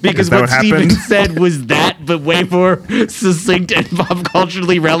Dragon because that what what Steven happened? said was that, but way more succinct and pop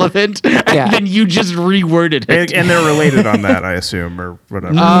culturally relevant. And Yeah. then you just reworded it. And they're related on that, I assume, or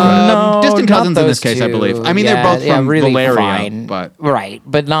whatever. No, distant not cousins in this those case, I two. believe. I mean, they're both from Valeria, fine. but right,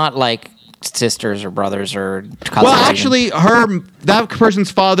 but not like sisters or brothers or cousins. well, even. actually, that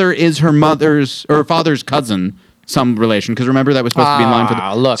person's father is her mother's or father's cousin, some relation. Because remember that was supposed to be in line for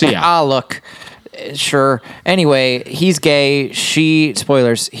the look. So, yeah. Look. Sure. Anyway, he's gay.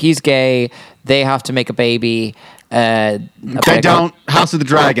 Spoilers. He's gay. They have to make a baby. They don't. House of the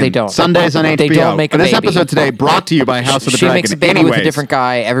Dragon. They don't. Sundays on HBO. They don't make a This baby. episode today brought to you by House of the She Dragon. makes a baby with a Anyways. different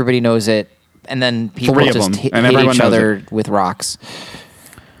guy. Everybody knows it. and then people Three of just them, hit and everyone each knows other with rocks.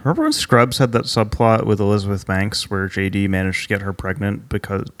 Remember when Scrubs had that subplot with Elizabeth Banks where JD managed to get her pregnant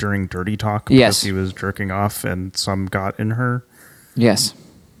because during Dirty Talk because Yes. he was jerking off and some got in her? Yes.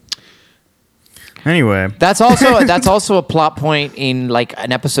 Anyway, That's also a plot point in like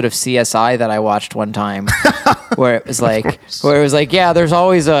an episode of CSI that I watched one time, where it was like, yeah, there's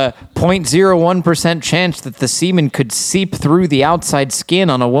always a 0.01% chance that the semen could seep through the outside skin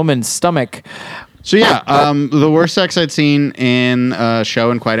on a woman's stomach. So yeah, the worst sex I'd seen in a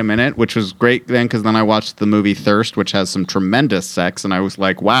show in quite a minute, which was great then because then I watched the movie Thirst, which has some tremendous sex, and I was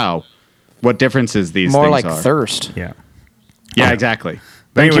like, wow, what differences these More things like are. Thirst. yeah. Yeah, exactly.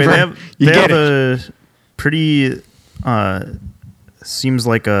 But Thank anyway, you they for, have, you they get have it. a pretty seems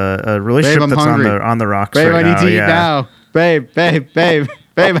like a relationship Babe, I'm that's hungry. on the rocks Babe, right I need now. to eat yeah. now. Babe,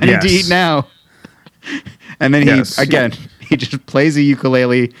 I need to Yes. eat now. And then Yes. he just plays a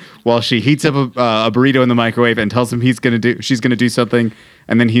ukulele while she heats up a burrito in the microwave and tells him she's gonna do something,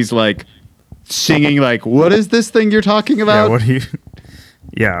 and then he's like singing like, "What is this thing you're talking Yeah, about?" what do you?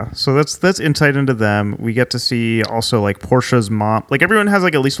 Yeah, so that's insight into them. We get to see also like Portia's mom. Like everyone has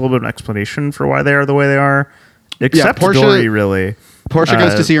like at least a little bit of an explanation for why they are the way they are, except Portia- Dory. Really, Portia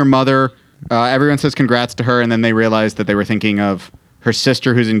goes to see her mother. Everyone says congrats to her, and then they realize that they were thinking of her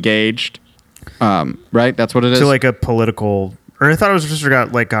sister who's engaged. Right? That's what it is. to like a political. Or I thought it was just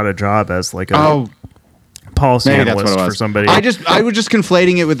got a job as like a policy maybe that's analyst what it was. for somebody. I was just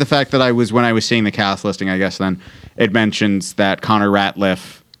conflating it with the fact that when I was seeing the cast listing, I guess then it mentions that Connor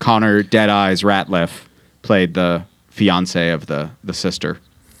Deadeyes Ratliff played the fiance of the sister.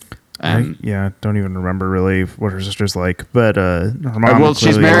 And don't even remember really what her sister's like, but her mom. well,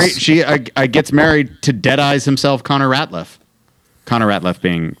 she's clearly married. is- She gets married to Deadeyes himself, Connor Ratliff. Connor Ratliff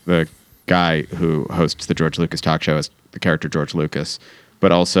being the guy who hosts the George Lucas talk show as the character George Lucas,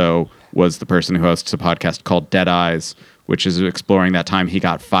 but also was the person who hosts a podcast called Dead Eyes, which is exploring that time he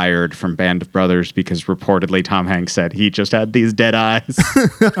got fired from Band of Brothers because reportedly Tom Hanks said he just had these dead eyes.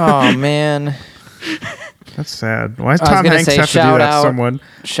 Oh man. That's sad. Why does I was Tom gonna Hanks say have to do shout that to out, someone?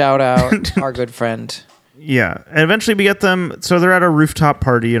 shout out our good friend. Yeah, and eventually we get them. So they're at a rooftop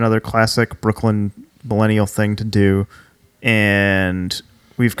party, another classic Brooklyn millennial thing to do, and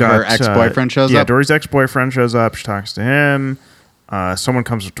we've got Her ex-boyfriend shows Yeah, up? Dory's ex-boyfriend shows up. She talks to him. Someone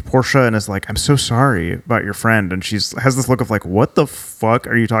comes up to Portia and is like, "I'm so sorry about your friend," and she's has this look of like, "What the fuck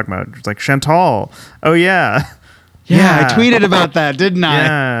are you talking about?" She's like, "Chantal." Oh yeah, Yeah, I tweeted about that, didn't I?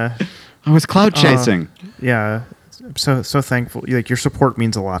 Yeah, I was cloud chasing. yeah. I'm so thankful. Like your support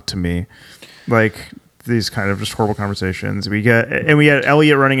means a lot to me. Like these kind of just horrible conversations we get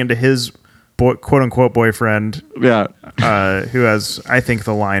Elliot running into his quote unquote boyfriend, Yeah. who has I think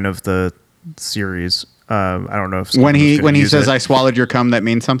the line of the series. I don't know if When he says, I "I swallowed your cum," that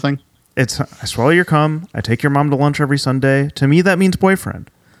means something. it's I swallow your cum. I take your mom to lunch every Sunday. To me, that means boyfriend.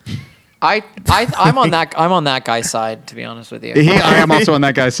 I'm on that guy's side, to be honest with you. I am also on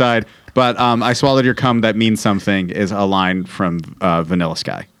that guy's side, but "I swallowed your cum," that means something is a line from Vanilla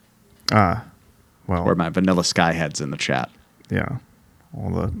Sky, Well, or my Vanilla Sky heads in the chat. yeah, all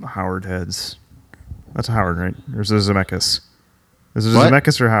the Howard heads. That's Howard, right? Or is it Zemeckis? Is it What?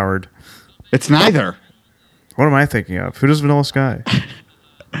 Zemeckis or Howard? It's neither. What am I thinking of? Who does Vanilla Sky?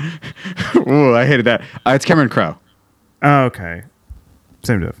 Ooh, I hated that. It's Cameron Crowe. Oh, okay.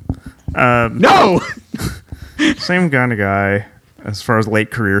 Same diff. No. Same kind of guy as far as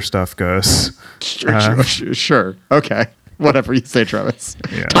late career stuff goes. Sure. Okay. Whatever you say, Travis.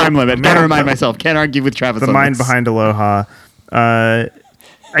 Yeah. Time limit. Gotta remind myself. Can't argue with Travis. The on mind this. behind Aloha. I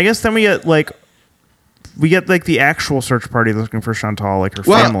guess then we get the actual search party looking for Chantal, like her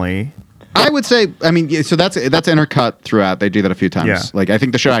Well, family. I would say. I mean, yeah, so that's intercut throughout. They do that a few times. Yeah. Like I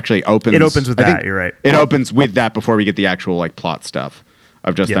think the show actually opens. It opens with I think that, you're right. It opens with that before we get the actual like plot stuff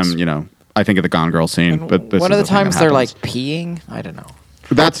of just Yes. them. I think of the Gone Girl scene. But this One is of the thing that times they're like happens. peeing. I don't know.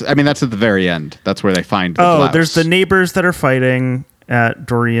 That's at the very end. That's where they find. The Oh, blouse. there's the neighbors that are fighting at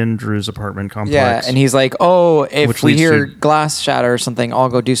Dorian Drew's apartment complex. Yeah, and he's like, "Oh, if Which we leads hear to- glass shatter or something, I'll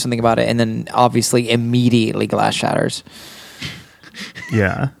go do something about it." And then obviously immediately glass shatters.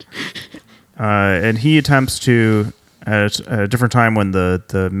 Yeah. And he attempts to, at a different time when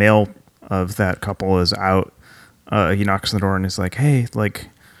the male of that couple is out, he knocks on the door and is like, "Hey, like,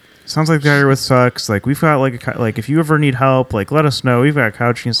 sounds like the guy you're with sucks. Like, we've got like if you ever need help, like, let us know. We've got a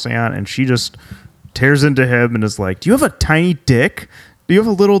couch you can stay on." And she just tears into him and is like, "Do you have a tiny dick? Do you have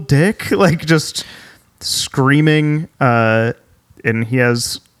a little dick?" Like, just screaming. And he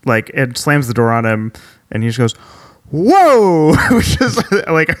has and slams the door on him, and he just goes, "Whoa!" Which is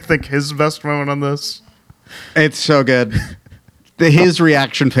I think his best moment on this. It's so good. His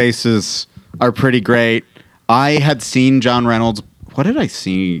reaction faces are pretty great. I had seen John Reynolds. What did I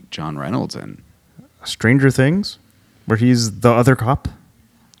see John Reynolds in? Stranger Things, where he's the other cop.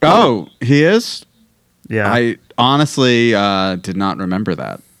 Oh, he is? Yeah. I honestly did not remember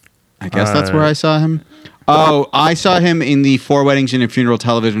that. I guess that's where I saw him. Oh, I saw him in the Four Weddings and a Funeral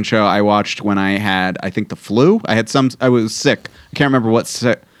television show I watched when I had, I think, the flu. I was sick. I can't remember what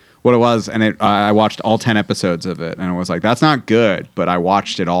it was, and I watched all 10 episodes of it, and I was like, that's not good, but I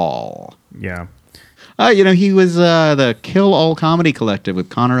watched it all. Yeah. He was the Kill All Comedy Collective with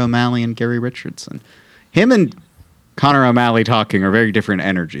Connor O'Malley and Gary Richardson. Him and Connor O'Malley talking are very different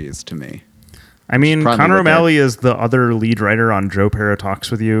energies to me. I mean, Probably Connor what they're- O'Malley is the other lead writer on Joe Pera Talks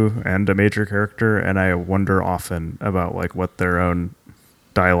With You and a major character, and I wonder often about like what their own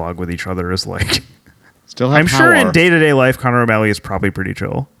dialogue with each other is like. Still have I'm sure in power. day-to-day life, Connor O'Malley is probably pretty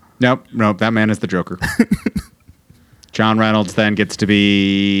chill. Nope, that man is the Joker. John Reynolds then gets to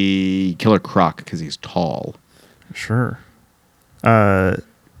be Killer Croc because he's tall. Sure. God,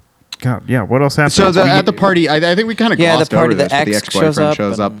 yeah. What else happened? So at the party, I think we kind of Yeah, the glossed party, over the this. But the ex ex-boyfriend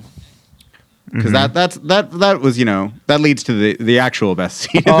shows up. because that was that leads to the actual best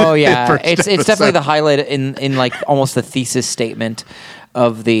scene. Oh of the yeah, first it's definitely episode. the highlight in like almost the thesis statement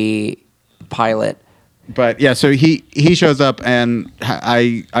of the pilot. But yeah, so he shows up, and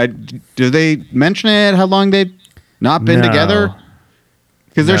I do they mention it? How long they've not been No. together?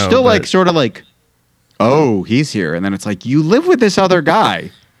 Because they're No, still like but- sort of like, oh, he's here, and then it's like you live with this other guy.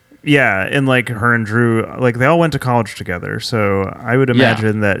 Yeah, and like her and Drew, like they all went to college together. So I would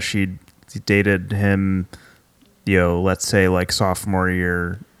imagine that she dated him, let's say like sophomore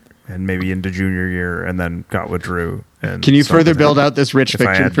year and maybe into junior year, and then got with Drew. And Can you further something. build out this rich If I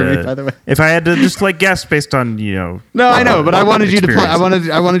fiction had for me? to- By the way, if I had to just like guess based on no, I know, but I wanted you to. experience.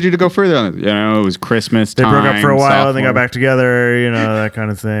 I wanted you to go further on it. It was Christmas They time. broke up for a while and they got sophomore. back together, that kind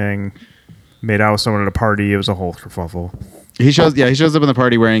of thing. Made out with someone at a party. It was a whole kerfuffle. He shows up in the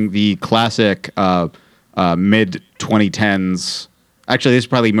party wearing the classic mid 2010s. Actually, this is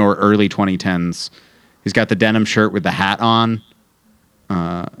probably more early 2010s. He's got the denim shirt with the hat on.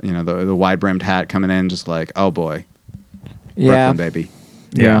 The wide brimmed hat coming in, just like, oh boy, Yeah, Brooklyn baby.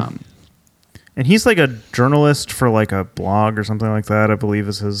 Yeah. And he's like a journalist for like a blog or something like that, I believe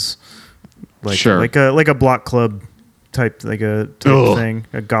is his Sure. like a block club type Ugh. thing,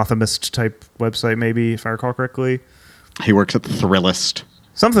 a Gothamist type website maybe, if I recall correctly. He works at the Thrillist.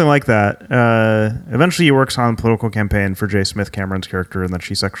 Something like that. Eventually he works on a political campaign for Jay Smith Cameron's character, and then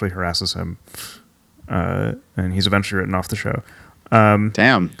she sexually harasses him. And he's eventually written off the show.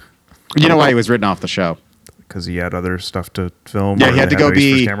 Damn. You know why he was written off the show? Because he had other stuff to film. Yeah, or he had they to go no use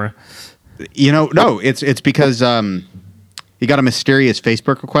for his be- camera. No, it's because he got a mysterious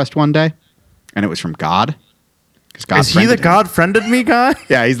Facebook request one day, and it was from God. 'Cause God Is he the friended him. God friended me guy?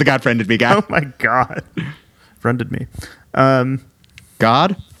 Yeah, he's the God friended me guy. Oh my God. Friended me.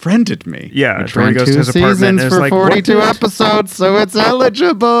 God friended me. Yeah, Which where he ran goes to 2 his apartment seasons and is for like, 42 what? episodes, so it's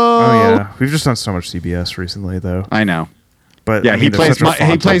eligible. Oh yeah, we've just done so much CBS recently, though. I know. But Yeah, I mean, he there's plays such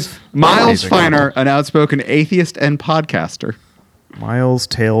a font of Miles amazing Finer, people. an outspoken atheist and podcaster. Miles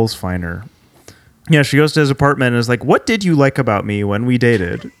Tails Finer. Yeah, she goes to his apartment and is like, "What did you like about me when we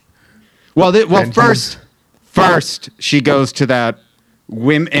dated?" Well, And first she goes to that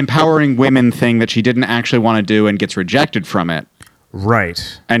empowering women thing that she didn't actually want to do and gets rejected from it,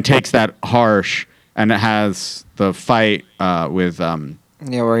 Right. and takes that harsh, and it has the fight with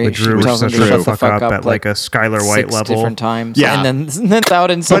yeah, where With she Drew, tells him which to is shut the the fuck up at like a Skylar White 6 level. different times. Yeah. and then it's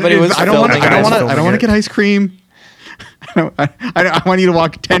out and somebody But was I don't want filming I don't it. wanna- to filming get it. ice cream. I want you to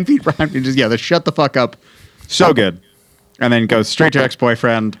walk 10 feet behind me. Just shut the fuck up. So good. And then goes straight to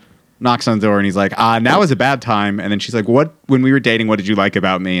ex-boyfriend, knocks on the door, and he's like, now is a bad time. And then she's like, when we were dating, what did you like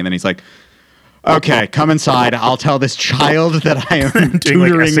about me? And then he's like, okay, come inside. I'll tell this child that I am Doing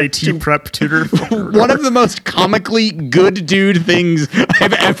like tutoring. SAT prep tutor. One of the most comically good dude things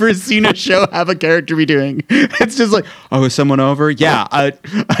I've ever seen a show have a character be doing. It's just like, oh, is someone over? Yeah,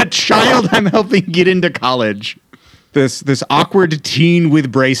 a child I'm helping get into college. This awkward teen with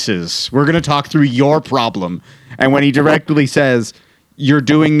braces. We're going to talk through your problem. And when he directly says, you're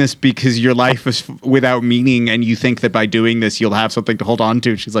doing this because your life is without meaning and you think that by doing this you'll have something to hold on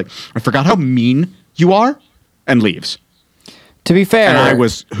to. She's like, I forgot how mean you are, and leaves. To be fair, And I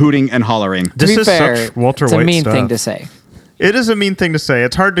was hooting and hollering. to This be is fair, such Walter it's a White mean stuff. thing to say. It is a mean thing to say.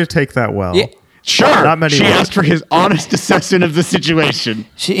 It's hard to take that well. Yeah. Sure. Not many She words. asked for his honest assessment of the situation.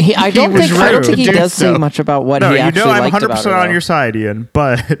 I don't was think I don't rude think to he do does so. say much about what No, he you actually know I'm liked 100% about her, on though. your side, Ian,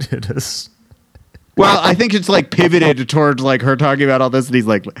 but it is. Well, I think it's like pivoted towards like her talking about all this, and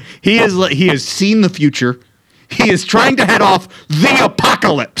he has seen the future. He is trying to head off the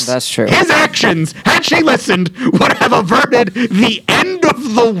apocalypse. That's true. His actions, had she listened, would have averted the end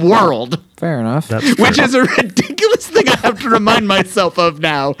of the world. Fair enough. Which is a ridiculous thing I have to remind myself of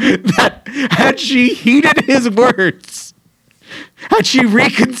now. That had she heeded his words, had she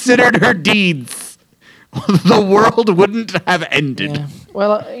reconsidered her deeds, the world wouldn't have ended. Yeah.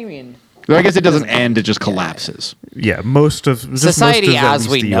 Well, I mean, So I guess it doesn't end; it just collapses. Yeah, most of Society at as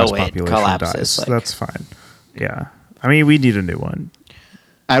least we the know US it population collapses, dies. like- That's fine. Yeah, I mean, we need a new one.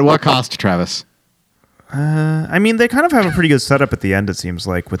 At what cost, Travis? I mean, they kind of have a pretty good setup at the end. It seems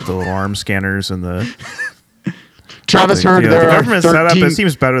like with the little arm scanners and the Travis heard the there are government setup. 13. It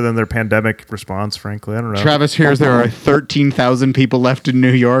seems better than their pandemic response. Frankly, I don't know. Travis hears there are 13,000 people left in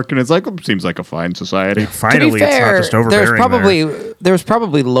New York, and it's like, seems like a fine society. Finally, to be fair, it's not just overbearing. there's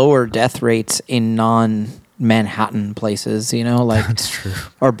probably lower death rates in non-Manhattan places. You know, like That's true.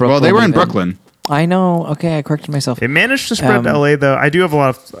 or Brooklyn. Well, they were in even. Brooklyn. I know. Okay, I corrected myself. It managed to spread to LA, though. I do have a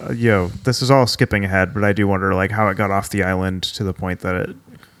lot of, this is all skipping ahead, but I do wonder like how it got off the island to the point that it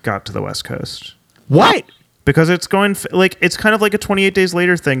got to the West Coast. What? Because it's going like it's kind of like a 28 Days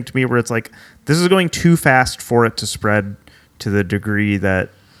Later thing to me, where it's like this is going too fast for it to spread to the degree that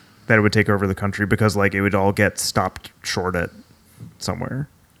it would take over the country, because like it would all get stopped short at somewhere.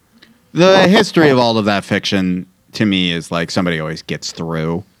 The history of all of that fiction to me is like somebody always gets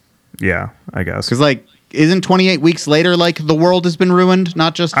through. Yeah, I guess. Because like, isn't 28 weeks later like the world has been ruined,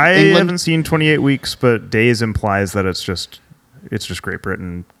 not just I England? haven't seen 28 weeks, but Days implies that it's just Great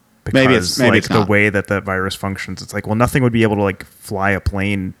Britain. Because Maybe it's like the not. way that virus functions, it's like, well, nothing would be able to like fly a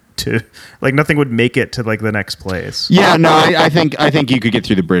plane to like nothing would make it to like the next place. Yeah, no, I think you could get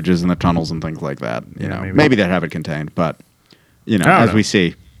through the bridges and the tunnels and things like that. You Yeah, know, maybe. they'd have it contained, but I don't know. we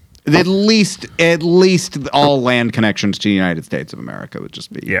see, at least all land connections to the United States of America would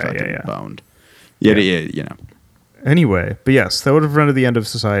just be fucking boned. Yeah, you know. Anyway, but yes, that would have prevented the end of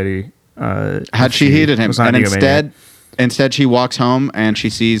society. Had if she heeded him, was not and a egomaniac. instead she walks home and she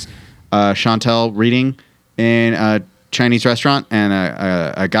sees Chantel reading in a Chinese restaurant, and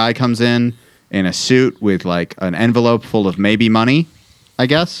a guy comes in a suit with like an envelope full of maybe money, I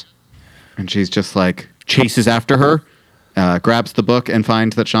guess, and she's just like chases after her, grabs the book and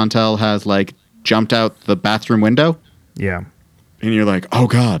finds that Chantel has like jumped out the bathroom window, Yeah. and you're like, oh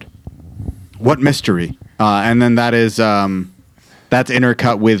god, what mystery? And then that's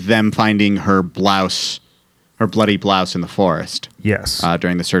intercut with them finding her blouse, her bloody blouse in the forest. Yes.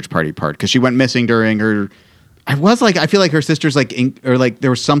 During the search party part, because she went missing during her. I feel like her sister's like, or like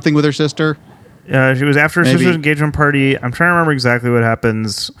there was something with her sister. She was after her Maybe. sister's engagement party. I'm trying to remember exactly what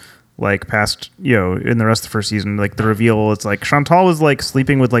happens. Like past, in the rest of the first season, like the reveal, it's like Chantal was like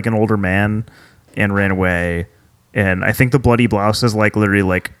sleeping with like an older man and ran away, and I think the bloody blouse is like literally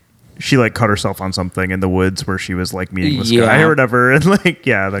like she like cut herself on something in the woods where she was like meeting this guy or whatever, and like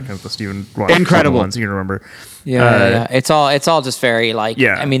that kind of the Stephen Watts Incredible ones you can remember. Yeah. It's all just very like.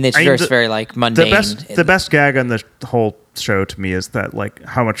 Yeah. I mean, it's just very like mundane. The best gag on the whole show to me is that like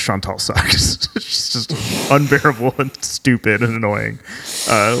how much Chantal sucks. She's just unbearable and stupid and annoying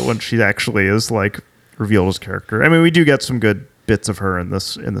when she actually is like revealed as character. I mean, we do get some good bits of her in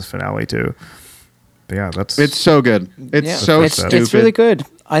this finale too. But yeah, it's so good. It's so stupid. It's really good.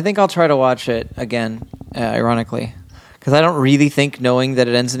 I think I'll try to watch it again, ironically, because I don't really think knowing that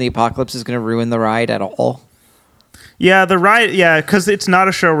it ends in the apocalypse is going to ruin the ride at all. Yeah, the ride. Yeah, because it's not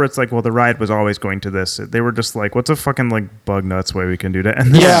a show where it's like, well, the ride was always going to this. They were just like, what's a fucking like bug nuts way we can do to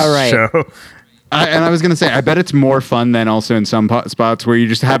end this show? And I was going to say, I bet it's more fun than also in some spots where you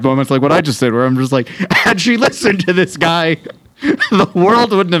just have moments like what I just said, where I'm just like, had she listened to this guy, the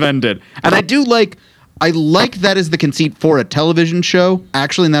world wouldn't have ended. And I like that is the conceit for a television show.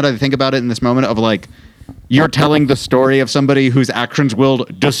 Actually, now that I think about it in this moment of like, you're telling the story of somebody whose actions will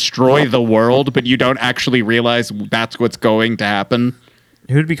destroy the world, but you don't actually realize that's what's going to happen.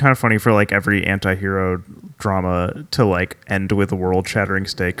 It would be kind of funny for like every anti-hero drama to like end with a world-shattering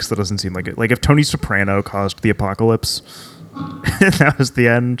stakes. That doesn't seem like it. Like if Tony Soprano caused the apocalypse, that was the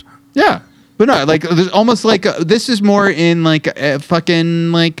end. Yeah, but no, like there's almost like this is more in like a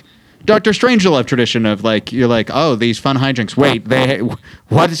fucking like Doctor Strangelove tradition of like you're like, oh, these fun hijinks. Wait,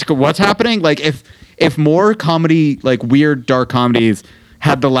 what's happening? Like if more comedy, like weird dark comedies,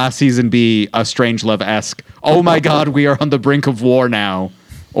 had the last season be a Strangelove-esque. Oh my God, we are on the brink of war now,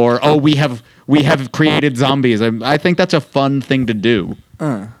 or oh we have created zombies. I think that's a fun thing to do.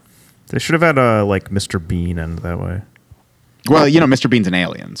 They should have had like Mr. Bean end that way. Well, Mr. Bean's an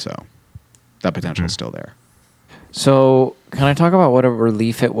alien, so that potential is still there. So, can I talk about what a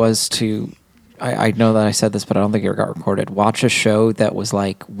relief it was to I know that I said this, but I don't think it got recorded. Watch a show that was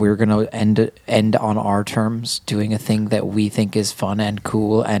like, we're gonna end on our terms, doing a thing that we think is fun and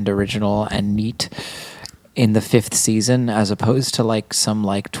cool and original and neat in the 5th season, as opposed to like some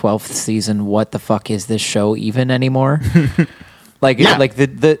like 12th season. What the fuck is this show even anymore? Like Yeah. like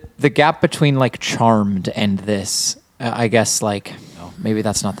the gap between like Charmed and this, I guess like maybe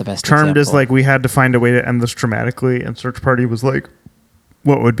that's not the best. Charmed is example. like, we had to find a way to end this dramatically, and Search Party was like,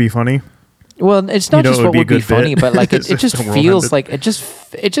 what would be funny? Well, it's not You know, just it would what be a would be good funny, bit. but like It's it just just a feels world like it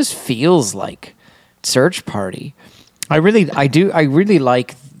just feels like Search Party. I really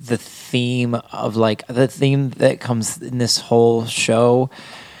like the theme of like the theme that comes in this whole show,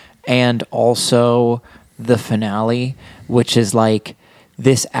 and also the finale, which is like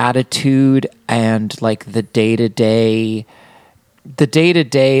this attitude and like the day-to-day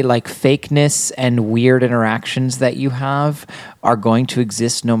like fakeness and weird interactions that you have are going to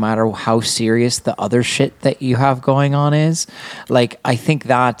exist no matter how serious the other shit that you have going on is. Like, I think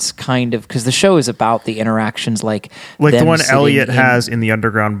that's kind of because the show is about the interactions, like Like the them one sitting Elliot in- has in the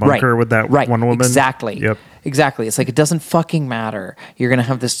underground bunker with that one woman. Exactly. Yep. Exactly. It's like, it doesn't fucking matter. You're gonna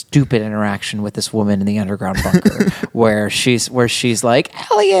have this stupid interaction with this woman in the underground bunker where she's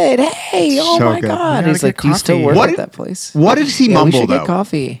like, Elliot, hey, oh So my good. god. We gotta He's like, get do you still coffee. work What at did- that place? What did he Yeah, we mumble should though? get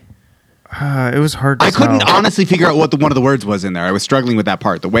coffee. It was hard to I couldn't tell. honestly figure out what one of the words was in there. I was struggling with that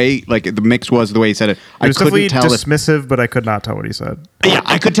part. The way, like, the mix was, the way he said it. It was I couldn't definitely tell. dismissive, but I could not tell what he said. Yeah,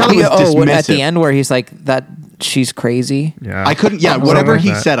 I could tell it was When dismissive. at the end where he's like, that she's crazy. Yeah, I couldn't. Yeah, Something whatever like he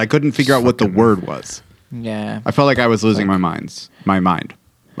that. said, I couldn't figure out what the word was. Yeah. I felt like I was losing my mind.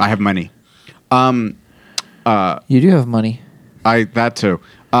 I have money. You do have money. That too.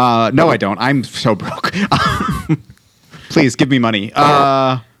 No, I don't. I'm so broke. Please give me money.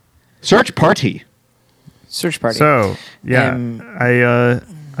 Search Party. Search Party. So yeah,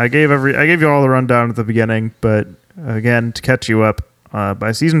 I gave you all the rundown at the beginning, but again, to catch you up,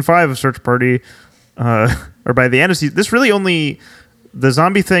 by season 5 of Search Party, or by the end of season, this really only the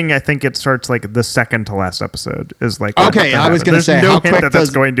zombie thing. I think it starts like the second to last episode is like Okay, I was going gonna to say, no how hint quick that that's does-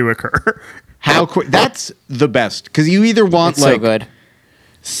 going to occur. How quick? That's the best because you either want it's like so good.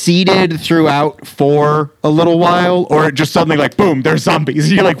 seeded throughout for a little while, or it just suddenly like boom, there's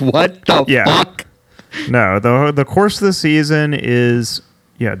zombies. You're like, what the Yeah. fuck? No, the course of the season is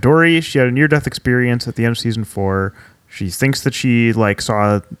Dory. She had a near-death experience at the end of season 4. She thinks that she like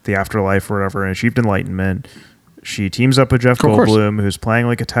saw the afterlife or whatever and achieved enlightenment. She teams up with Jeff course. Goldblum, who's playing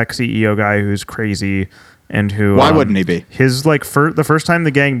like a tech CEO guy who's crazy and who. Why wouldn't he be? His like the first time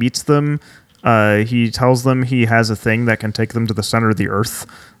the gang meets them, he tells them he has a thing that can take them to the center of the earth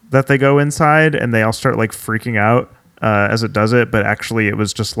that they go inside, and they all start like freaking out as it does it. But actually, it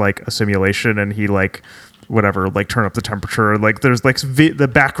was just like a simulation, and he like whatever, like turn up the temperature. Like there's like the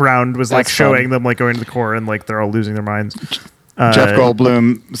background was like That's showing fun. them like going to the core, and like they're all losing their minds. Jeff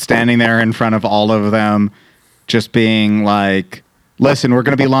Goldblum standing there in front of all of them, just being like, listen, we're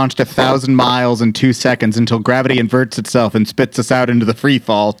going to be launched 1,000 miles in 2 seconds until gravity inverts itself and spits us out into the free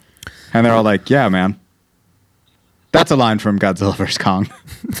fall. And they're all like, yeah, man. That's a line from Godzilla vs. Kong.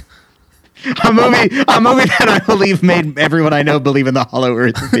 a movie that I believe made everyone I know believe in the Hollow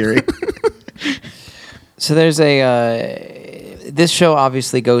Earth theory. So there's this show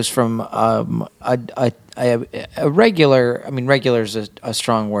obviously goes from a regular. I mean, regular is a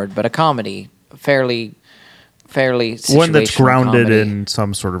strong word, but a comedy, fairly One that's situational grounded comedy. in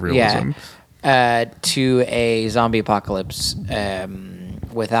some sort of realism. To a zombie apocalypse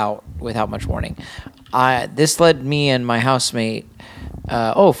without much warning. This led me and my housemate,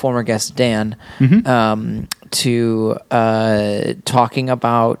 former guest Dan, to talking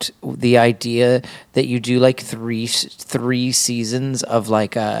about the idea that you do like three seasons of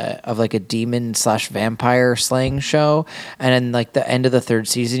like a demon / vampire slaying show, and then like the end of the 3rd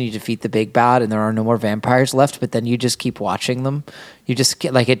season you defeat the big bad and there are no more vampires left, but then you just keep watching them. You just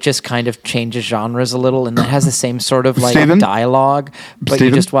get like, it just kind of changes genres a little, and it has the same sort of like Steven? dialogue, but you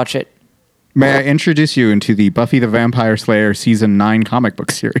Steven? just watch it. May I introduce you into the Buffy the Vampire Slayer Season 9 comic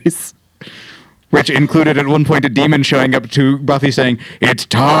book series? Which included at one point a demon showing up to Buffy saying, "It's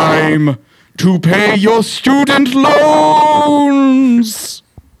time to pay your student loans."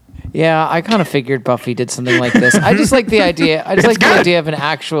 Yeah, I kind of figured Buffy did something like this. I just like the idea. I just like the good. idea of an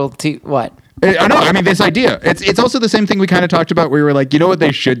actual what? I know. I mean, this idea. It's also the same thing we kind of talked about where we were like, you know what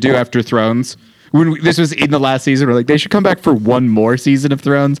they should do after Thrones? This was in the last season, we're like, they should come back for one more season of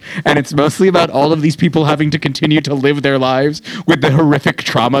Thrones. And it's mostly about all of these people having to continue to live their lives with the horrific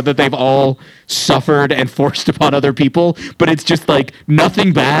trauma that they've all suffered and forced upon other people. But it's just like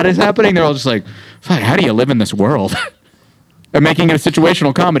nothing bad is happening. They're all just like, fuck, how do you live in this world? And making it a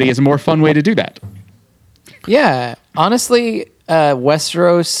situational comedy is a more fun way to do that. Yeah, honestly,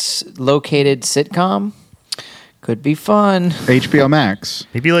 Westeros located sitcom could be fun. HBO Max.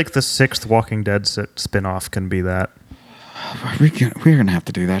 Maybe like the 6th Walking Dead spin-off can be that. We're going to have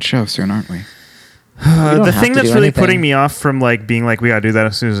to do that show soon, aren't we? don't The have thing to that's do really anything. putting me off from like being like we gotta do that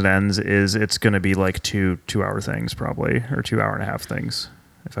as soon as it ends is it's gonna be like 2-hour things probably, or 2.5 things.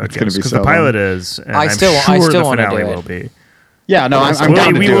 If I It's gonna be because so the pilot long. is, and I I'm still sure wanna the do finale it. will be. Yeah, no, I'm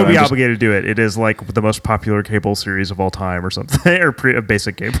down to we do will it. be I'm just- obligated to do it. It is like the most popular cable series of all time, or something, or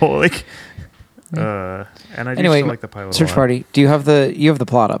basic cable. Like, and I do Anyway, still like the pilot. search a lot. party. Do you have the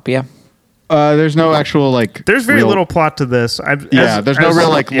plot up? Yeah. There's no actual like. There's very real- little plot to this. There's no real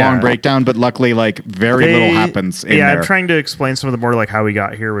like long breakdown, but luckily like very little happens in there. I'm trying to explain some of the more like how we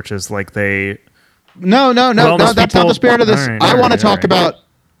got here, which is like they. No, Well, most that's not people- the spirit of this. All right, I all want to right, talk all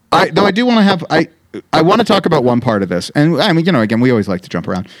right. about. I do want to have. I want to talk about one part of this, and I mean, again, we always like to jump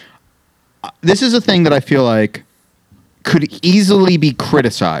around. This is a thing that I feel like could easily be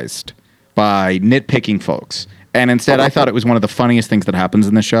criticized by nitpicking folks, and instead, I thought it was one of the funniest things that happens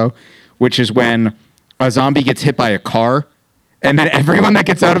in the show, which is when a zombie gets hit by a car, and then everyone that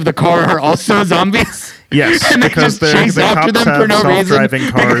gets out of the car are also zombies. Yes, And they because just chase the after cops them for have no reason.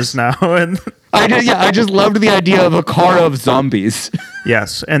 self-driving cars now, and I just loved the idea of a car of zombies.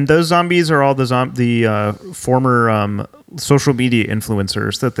 yes, and those zombies are all the former social media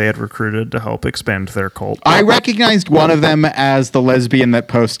influencers that they had recruited to help expand their cult. I recognized one of them as the lesbian that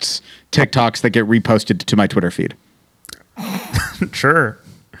posts TikToks that get reposted to my Twitter feed. Sure.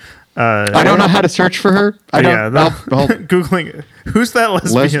 I don't know how to search for her. I don't. Googling who's that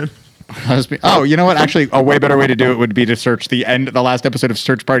lesbian? Lesbian. Oh, you know what? Actually, a way better way to do it would be to search the last episode of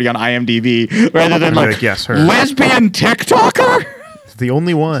Search Party on IMDb rather than Like, like yes, her. lesbian TikToker. The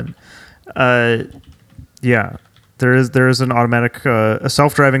only one. Yeah, there is an automatic a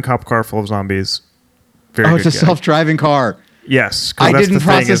self-driving cop car full of zombies. Very Oh, good it's a guess. self-driving car. Yes, 'cause I that's didn't the thing,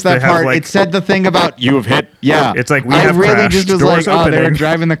 process is they that have, part. like- It said the thing about you have hit. Yeah, It's like, we I have really crashed, just was doors like, oh, they were opening.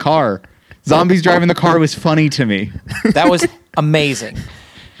 driving the car. Zombies driving the car was funny to me. That was amazing.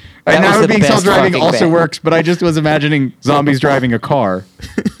 And That was now the being best self-driving fucking also bit. works, but I just was imagining zombies driving a car,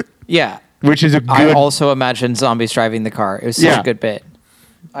 Yeah. which is a good. I also imagined zombies driving the car. It was such Yeah. a good bit.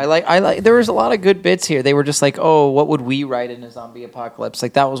 I like there was a lot of good bits here. They were just like, oh, what would we write in a zombie apocalypse?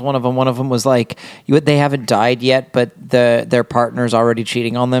 Like that was one of them. One of them was like, they haven't died yet, but their partner's already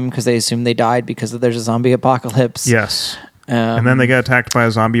cheating on them because they assume they died because there's a zombie apocalypse. Yes. And then they get attacked by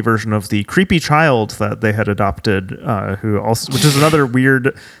a zombie version of the creepy child that they had adopted, who also, which is another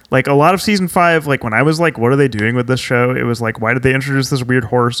weird, like a lot of season 5, like when I was like, what are they doing with this show? It was like, why did they introduce this weird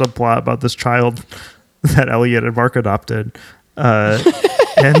horror subplot about this child that Elliot and Mark adopted?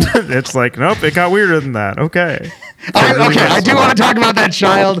 And it's like, nope, it got weirder than that. Okay. I do want to talk about that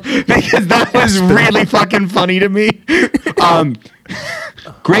child because that was really fucking funny to me.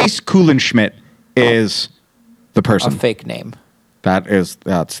 Grace Kulenschmidt is the A person. fake name.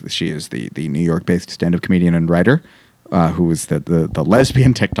 She is the New York based stand up comedian and writer. Who is the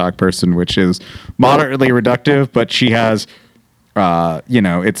lesbian TikTok person, which is moderately reductive, but she has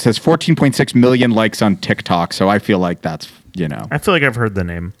it says 14.6 million likes on TikTok, so I feel like that's I feel like I've heard the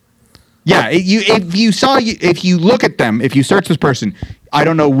name. Yeah, if you look at them, if you search this person, I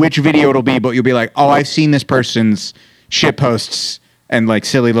don't know which video it'll be, but you'll be like, oh, I've seen this person's shit posts and like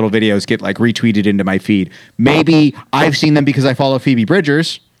silly little videos get like retweeted into my feed. Maybe I've seen them because I follow Phoebe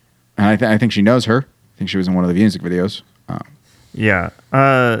Bridgers, and I think she knows her. I think she was in one of the music videos. Yeah.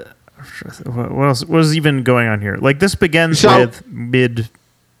 What else? What is even going on here? Like this begins So- with mid.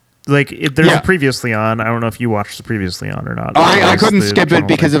 Like there's Yeah. a previously on. I don't know if you watched the previously on or not. I That's couldn't the skip it general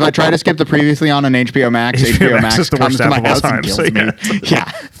because thing. if I try to skip the previously on HBO Max, HBO Max is the comes worst to my app of all house time, and kills so me.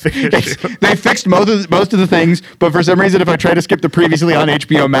 yeah. Yeah. They fixed most of the things, but for some reason, if I try to skip the previously on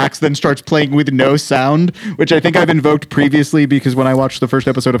HBO Max, then starts playing with no sound, which I think I've invoked previously because when I watched the first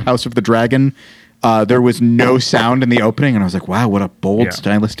episode of House of the Dragon, there was no sound in the opening, and I was like, wow, what a bold Yeah.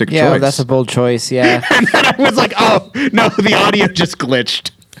 stylistic Yeah, choice. that's a bold choice. Yeah. And then I was like, oh, no, the audio just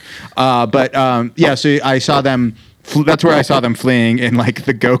glitched. So I saw them. That's where I saw them fleeing in like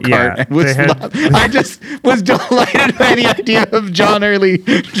the go kart. Yeah, And was I just was delighted by the idea of John Early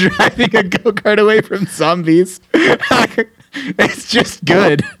driving a go kart away from zombies. It's just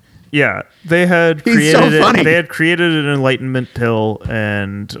good. Yeah, they had He's created so funny. They had created an enlightenment pill,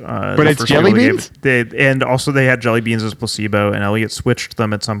 and But it's jelly beans? And also they had jelly beans as placebo, and Elliot switched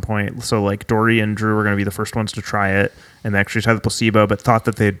them at some point. So like Dory and Drew were going to be the first ones to try it, and they actually tried the placebo, but thought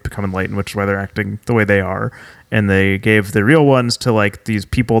that they'd become enlightened, which is why they're acting the way they are. And they gave the real ones to like these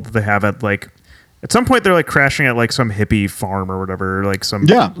people that they have at like At some point, they're like crashing at like some hippie farm or whatever, like some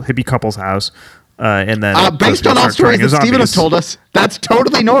Yeah. hippie couple's house. And then Based on all stories that Steven has told us, that's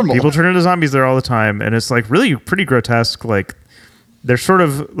totally normal. people turn into zombies there all the time, and it's like really pretty grotesque. Like they're sort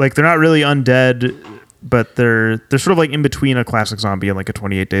of like they're not really undead, but they're sort of like in between a classic zombie and like a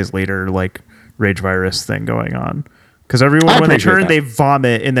 28 Days Later like rage virus thing going on. Because everyone when they appreciate turn, that. they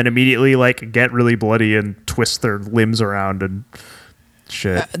vomit and then immediately like get really bloody and twist their limbs around and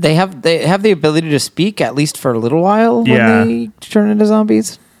shit. They have the ability to speak at least for a little while Yeah. when they turn into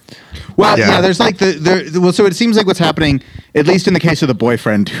zombies. Well, Yeah. yeah, there's like well, so it seems like what's happening, at least in the case of the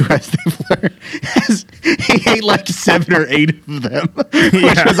boyfriend, who has they've learned, he ate like 7 or 8 of them, which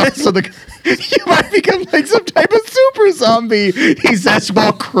Yeah. was also you might become like some type of super zombie. He says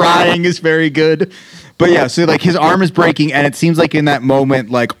while crying is very good, but yeah, so like his arm is breaking, and it seems like in that moment,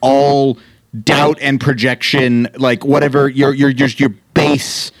 like all doubt and projection, like whatever your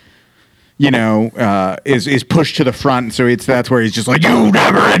base. Is pushed to the front. So that's where he's just like, you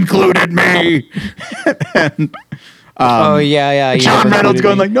never included me. And, Oh yeah. you John never Reynolds included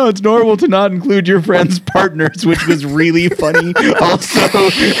going me. like, no, it's normal to not include your friends' partners, which was really funny. Also,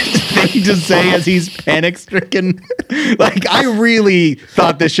 thing to say as he's panic stricken. Like, I really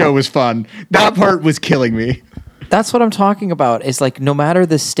thought this show was fun. That part was killing me. That's what I'm talking about. Is like no matter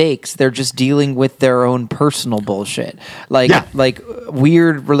the stakes, they're just dealing with their own personal bullshit. Like Yeah. like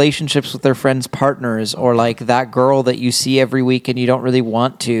weird relationships with their friends' partners, or like that girl that you see every week and you don't really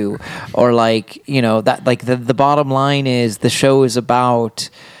want to, or like that like the bottom line is the show is about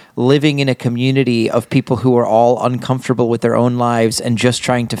living in a community of people who are all uncomfortable with their own lives and just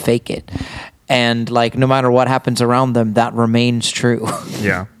trying to fake it. And like no matter what happens around them, that remains true.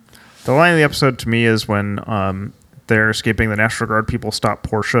 Yeah. The line of the episode to me is when they're escaping the National Guard. People stop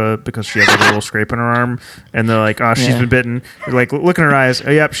Portia because she has a little scrape in her arm, and they're like, "Oh, she's Yeah. been bitten." You're like, look in her eyes. Oh,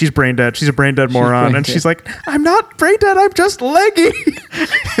 yep, she's brain dead. She's a brain dead moron, brain and dead. she's like, "I'm not brain dead. I'm just leggy."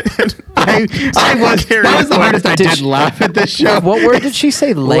 I was that was the hardest. I did laugh at this show. What word did she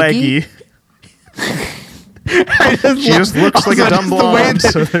say? Leggy? She just looks like a dumb blonde,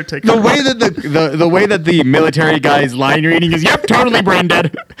 so they're taking the way that the way that the military guy's line reading is, yep, totally brain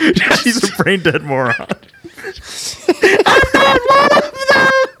dead. she's a brain dead moron.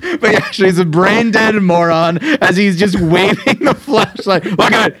 But yeah, she's a brain dead moron as he's just waving the flashlight.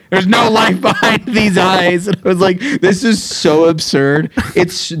 Look at it. There's no life behind these eyes. And I was like, this is so absurd.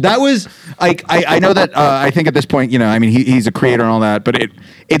 That was like, I know that I think at this point, I mean, he's a creator and all that, but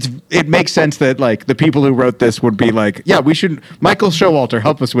it makes sense that like the people who wrote this would be like, yeah, we should, Michael Showalter,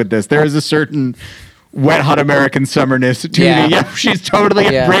 help us with this. There is a certain wet hot American summerness to Yeah. me. Yeah, she's totally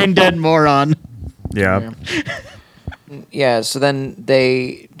a Yeah. brain dead moron. Yeah. Yeah, so then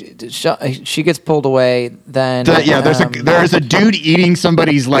she gets pulled away. Then There's a dude eating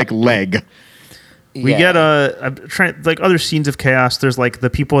somebody's like leg. We get I'm trying like other scenes of chaos. There's like the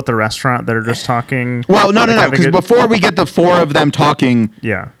people at the restaurant that are just talking. Well, no, Like, having because a- before we get the 4 of them talking,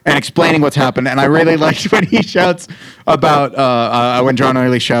 Yeah. and explaining what's happened, and I really liked when he shouts about when John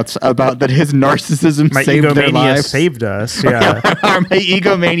Early shouts about that his narcissism My saved their egomania lives. saved us. Yeah. My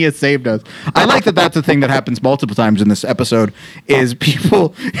egomania saved us. I like that. That's a thing that happens multiple times in this episode. Is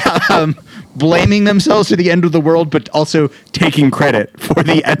people blaming themselves for the end of the world, but also taking credit for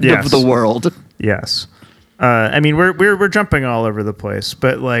the end Yes. of the world. Yes. I mean, we're jumping all over the place,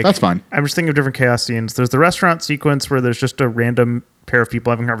 but like That's fine. I'm just thinking of different chaos scenes. There's the restaurant sequence where there's just a random pair of people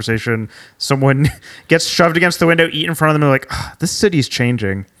having a conversation. Someone gets shoved against the window, eat in front of them. They're like, "This city's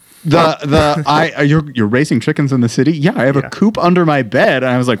changing." You're raising chickens in the city? Yeah, I have Yeah. a coop under my bed.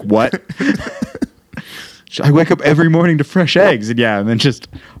 And I was like, what? I wake up every morning to fresh eggs, and then just,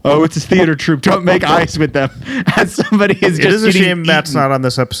 it's a theater troupe. Don't make eyes with them. As somebody is It just is a getting shame Matt's eaten. not on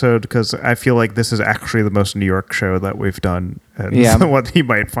this episode because I feel like this is actually the most New York show that we've done, and Yeah. the one he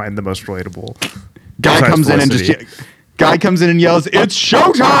might find the most relatable. Guy Besides comes in and Felicity. Guy comes in and yells, "It's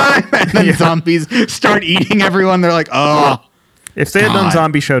showtime!" And then zombies start eating everyone. They're like, "Oh." If they had done God.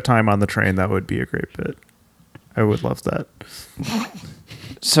 Zombie Showtime on the train, that would be a great bit. I would love that.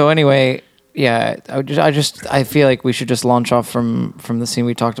 So anyway, yeah, I feel like we should just launch off from the scene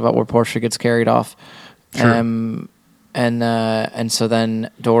we talked about where Portia gets carried off. Sure. And so then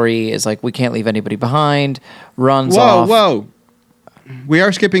Dory is like, we can't leave anybody behind. Runs off. Whoa! We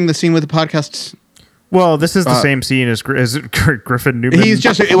are skipping the scene with the podcasts. Well, this is the same scene as Griffin Newman. He's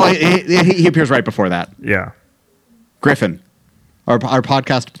just he appears right before that. yeah. Griffin, our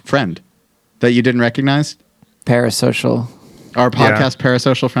podcast friend that you didn't recognize. Parasocial. our podcast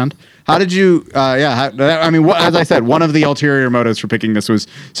parasocial friend. How did you? As I said, one of the ulterior motives for picking this was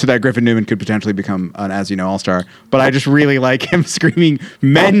so that Griffin Newman could potentially become an As You Know All-Star. But I just really like him screaming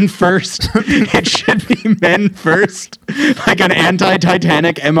 "Men first." It should be men first, like an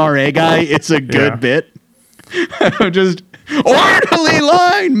anti-Titanic MRA guy. It's a good bit. Just orderly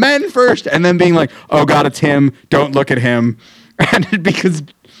line, men first, and then being like, "Oh God, it's him! Don't look at him," and because.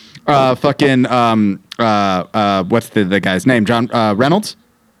 What's the guy's name? John Reynolds?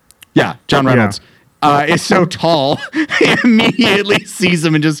 Yeah, John Reynolds. Is so tall, he immediately sees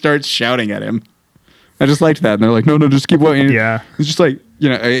him and just starts shouting at him. I just liked that. And they're like, no, just keep walking. Yeah. It's just like,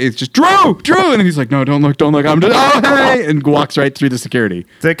 it's just, Drew! And then he's like, no, don't look. I'm just, oh, hey! And walks right through the security.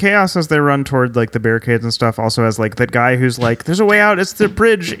 The chaos as they run toward like the barricades and stuff also has like that guy who's like, there's a way out. It's the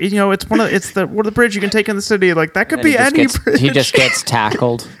bridge. It's the bridge you can take in the city. Like that could be any bridge. He just gets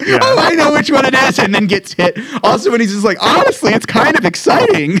tackled. Yeah. Oh, I know which one it is. And then gets hit. Also, when he's just like, honestly, it's kind of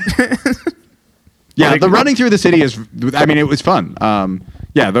exciting. Yeah, the running through the city it was fun.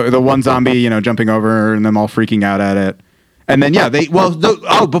 The one zombie, jumping over and them all freaking out at it. And then,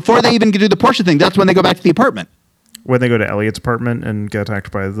 before they even do the Porsche thing, that's when they go back to the apartment. When they go to Elliot's apartment and get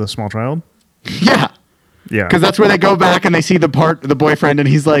attacked by the small child? Yeah. Yeah. Because that's where they go back and they see the boyfriend, and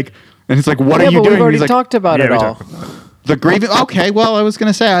he's like, what are you but doing? We've already he's like, talked about it all. The grieving. Okay, well, I was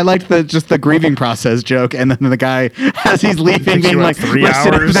gonna say I liked the grieving process joke, and then the guy as he's leaving being like, "3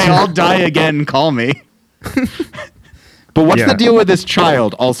 listen, hours. if they all die again, call me." But what's the deal with this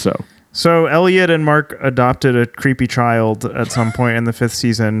child also? So Elliot and Mark adopted a creepy child at some point in the 5th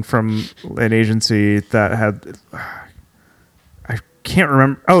season from an agency that had. I can't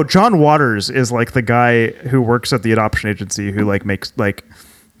remember. Oh, John Waters is like the guy who works at the adoption agency who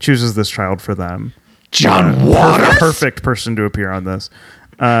chooses this child for them. John Waters, perfect person to appear on this.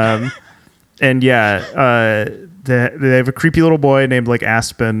 They have a creepy little boy named like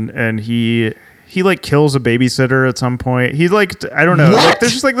Aspen, and he like kills a babysitter at some point. He like, I don't know. Like,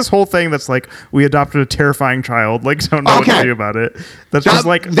 there's just like this whole thing that's like, we adopted a terrifying child. Like, don't know what to do about it. That's just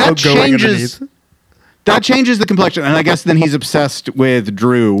like that going underneath. That changes the complexion, and I guess then he's obsessed with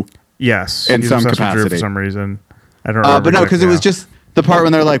Drew. Yes, in some capacity for some reason. I don't know. But no, because it was just the part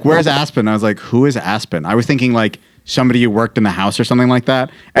when they're like, "Where's Aspen?" I was like, "Who is Aspen?" I was thinking like somebody who worked in the house or something like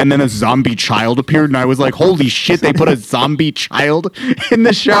that. And then a zombie child appeared, and I was like, "Holy shit!" They put a zombie child in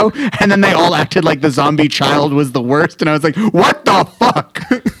the show, and then they all acted like the zombie child was the worst, and I was like, "What the fuck?"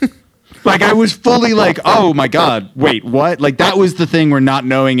 Like, I was fully like, "Oh my god, wait, what?" Like, that was the thing where not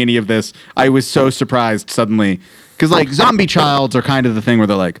knowing any of this, I was so surprised suddenly, because like zombie childs are kind of the thing where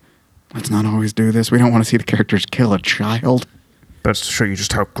they're like, "Let's not always do this. We don't want to see the characters kill a child." That's to show you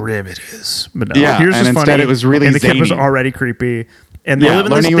just how grim it is. But no, yeah, here's and instead funny, it was really and the zany. kid was already creepy. And they live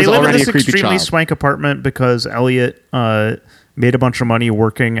in this extremely swank apartment because Elliot made a bunch of money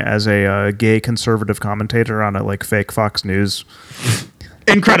working as a gay conservative commentator on a like fake Fox News.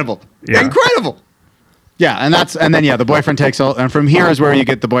 Incredible. Yeah. Incredible. Yeah, and then the boyfriend takes all, and from here is where you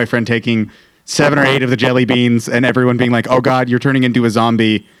get the boyfriend taking 7 or 8 of the jelly beans and everyone being like, "Oh God, you're turning into a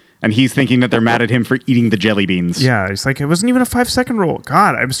zombie." And he's thinking that they're mad at him for eating the jelly beans. Yeah, it's like, it wasn't even a 5-second rule.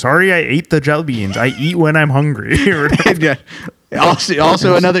 God, I'm sorry I ate the jelly beans. I eat when I'm hungry. Yeah.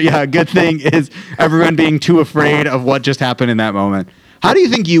 Also another good thing is everyone being too afraid of what just happened in that moment. How do you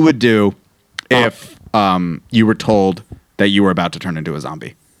think you would do if you were told that you were about to turn into a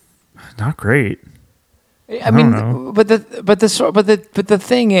zombie? Not great. I mean, but the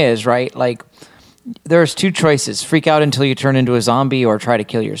thing is, right? Like, there's 2 choices: freak out until you turn into a zombie, or try to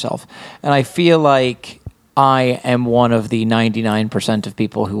kill yourself. And I feel like I am one of the 99% of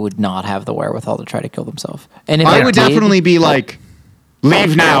people who would not have the wherewithal to try to kill themselves. And if I would definitely be like,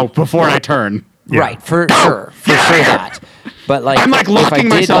 leave now before I turn. Yeah. Right, for sure that. But like, I'm like locking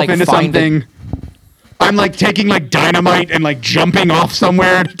myself into something. I'm like taking like dynamite and like jumping off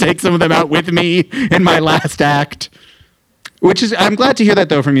somewhere to take some of them out with me in my last act. Which is, I'm glad to hear that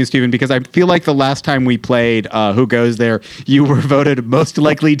though from you, Stephen, because I feel like the last time we played Who Goes There, you were voted most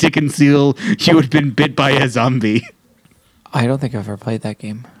likely to conceal you had been bit by a zombie. I don't think I've ever played that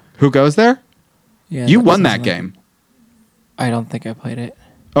game. Who Goes There? Yeah, you won that game. I don't think I played it.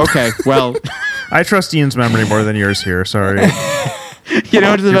 Okay, well, I trust Ian's memory more than yours here. Sorry. You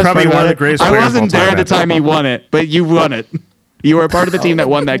know what's the best probably part one of about the greatest it? I players wasn't of all there time at the time he won it, but you won it. You were a part of the team that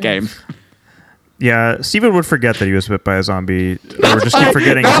won that game. Yeah, Steven would forget that he was bit by a zombie, or just keep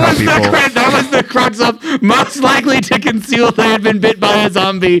forgetting to tell people. That was the crux of most likely to conceal they had been bit by a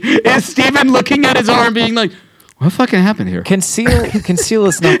zombie. Is Steven looking at his arm being like, what fucking happened here? Conceal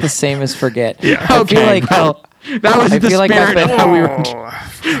is not the same as forget. Yeah. I feel like That was I the feel like I've spirit of been- how we were.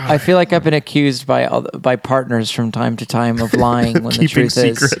 I feel like I've been accused by partners from time to time of lying when the Keeping truth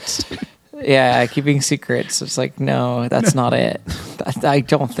is. secrets. Yeah, keeping secrets. It's like, no, that's not it. I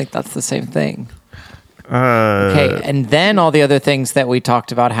don't think that's the same thing. Okay, and then all the other things that we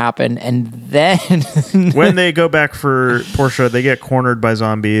talked about happen, and then When they go back for Portia, they get cornered by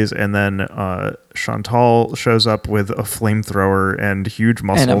zombies, and then Chantal shows up with a flamethrower and huge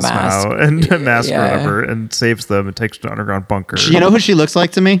muscles mask. now, and a mask or Yeah. whatever, and saves them and takes to an underground bunker. You know who she looks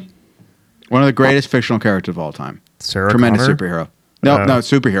like to me? One of the greatest fictional characters of all time. Sarah Tremendous Connor? superhero. No,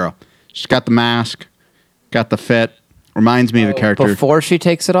 superhero. She's got the mask, got the fit. Reminds me of a character. before she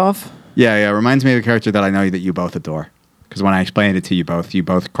takes it off. Yeah. Reminds me of a character that I know that you both adore. Because when I explained it to you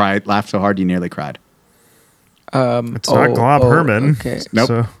both cried, laughed so hard you nearly cried. It's not Glob Herman. Okay.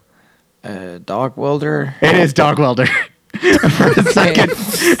 Nope. So, Dog welder. It is Dog Welder. For a second,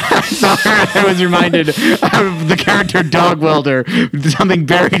 I saw her and I was reminded of the character Dog Welder. Something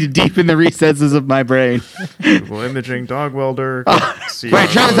buried deep in the recesses of my brain. Google imaging dog welder. Wait,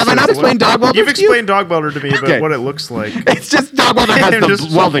 Travis, have I not explained dog welder You've to you? explained dog welder to me, but Okay. what it looks like. It's just Dog Welder has the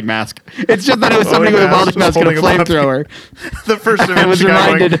Just- welding mask. It's just that it was somebody with a welding mask and a holding a puppy. flamethrower. The first image was guy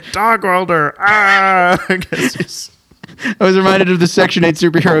going, reminded- dog welder. Ah, I guess he's- I was reminded of the Section 8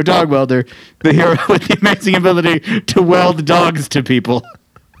 superhero Dog Welder, the hero with the amazing ability to weld dogs to people.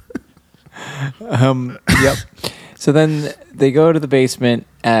 Yep. So then they go to the basement,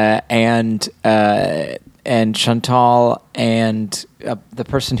 and Chantal and the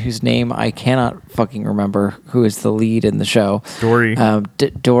person whose name I cannot fucking remember, who is the lead in the show, Dory.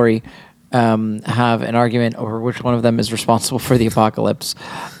 Dory, have an argument over which one of them is responsible for the apocalypse.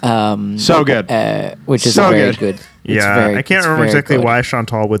 So good. Which is So very good. good. It's Yeah, very- I can't it's remember very exactly good. why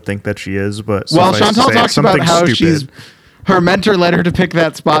Chantal would think that she is, but Well, suffice to Chantal say, it's talks about something how stupid. her mentor let her to pick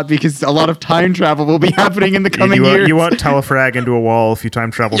that spot because a lot of time travel will be happening in the coming years. You won't telefrag into a wall if you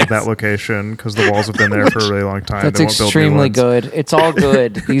time travel to Yes. that location because the walls have been there for a really long time. That's They won't build new extremely ones. good. It's all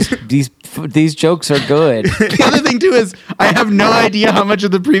good. These jokes are good. The other thing too is I have no idea how much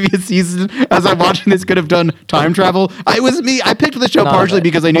of the previous season, as I'm watching this, could have done time travel. I picked the show None of partially it.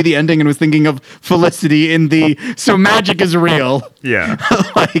 because I knew the ending and was thinking of Felicity in the "So magic is real." Yeah.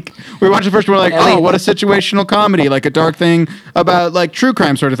 Like we watched the first one, we're like, Ellie- oh, what a situational comedy, like a dark thing about like true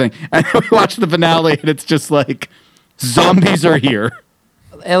crime sort of thing. And then we watched the finale, and it's just like zombies are here.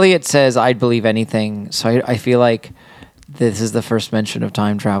 Elliot says, "I'd believe anything." So I feel like this is the first mention of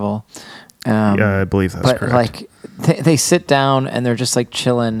time travel. Yeah, I believe that's but correct. like they sit down and they're just like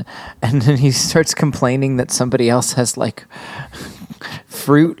chilling, and then he starts complaining that somebody else has like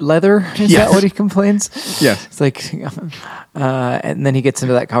fruit leather. Is Yes. that what he complains? Yes. It's like, and then he gets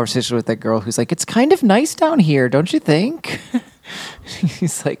into that conversation with that girl who's like, "It's kind of nice down here, don't you think?"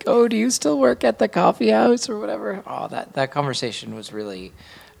 He's like, "Oh, do you still work at the coffee house or whatever?" Oh, that conversation was really.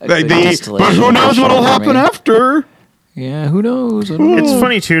 A good But distillation who of the knows show what'll for happen me. after? Yeah, who knows? I don't It's know.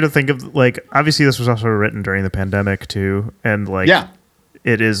 funny too to think of like obviously this was also written during the pandemic too, and like Yeah.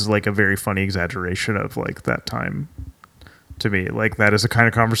 it is like a very funny exaggeration of like that time. To me, like that is the kind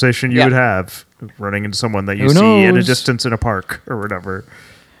of conversation you Yeah. would have running into someone that you Who see in a knows? distance in a park or whatever.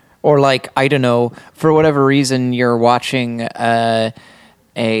 Or like, I don't know, for whatever reason you're watching a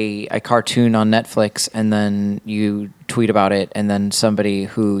cartoon on Netflix and then you tweet about it, and then somebody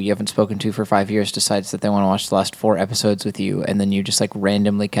who you haven't spoken to for 5 years decides that they want to watch the last 4 episodes with you, and then you just like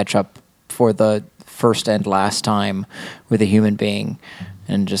randomly catch up for the first and last time with a human being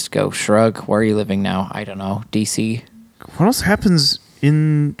and just go, shrug, where are you living now? I don't know, DC. What else happens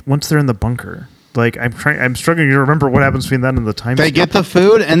once they're in the bunker? Like I'm struggling to remember what happens between then and the time. They skip. get the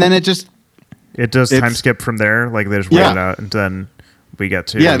food, and then it just It does it's- time skip from there. Like they just wait Yeah. it out, and then we get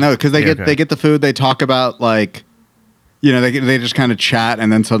to because they okay. get the food. They talk about like, they just kind of chat,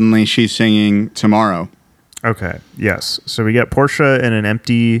 and then suddenly she's singing "Tomorrow." Okay. Yes. So we get Portia in an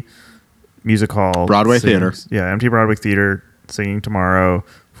empty music hall, Broadway theater. Yeah, empty Broadway theater, singing "Tomorrow"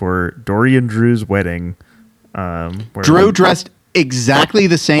 for Dory and Drew's wedding. Where Drew dressed exactly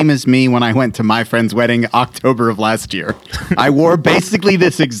the same as me when I went to my friend's wedding October of last year. I wore basically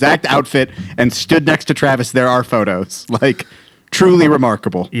this exact outfit and stood next to Travis. There are photos. Like, truly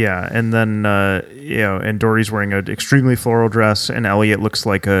remarkable. Yeah, and then and Dory's wearing an extremely floral dress, and Elliot looks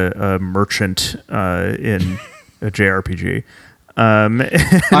like a merchant in a JRPG.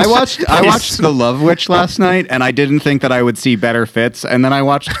 I watched The Love Witch last night, and I didn't think that I would see better fits. And then I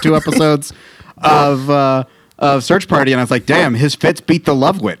watched 2 episodes of Search Party, and I was like, damn, his fits beat The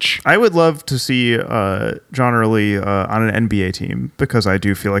Love Witch. I would love to see John Early on an NBA team because I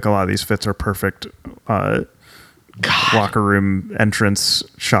do feel like a lot of these fits are perfect locker room entrance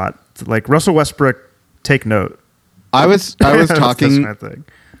shot. Like Russell Westbrook take note. I was That's talking. my thing.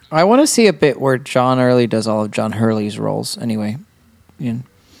 I want to see a bit where John Early does all of John Hurley's roles. Anyway, Ian.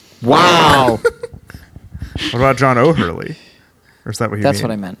 Wow. What about John O'Hurley? Or is that what you That's mean?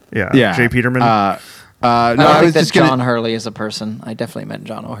 what I meant. Yeah. Yeah. Jay Peterman. No, I I don't was think that just gonna. John Hurley is a person. I definitely meant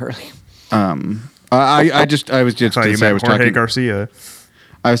John O'Hurley. I was just Sorry, to you say I meant was Jorge talking. Garcia.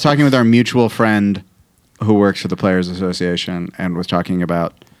 I was talking with our mutual friend who works for the Players Association and was talking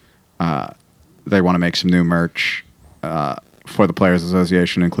about they want to make some new merch for the Players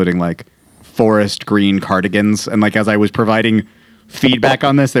Association, including like forest green cardigans. And like as I was providing feedback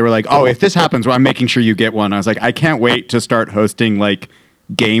on this, they were like, "Oh, if this happens, well, I'm making sure you get one." I was like, "I can't wait to start hosting like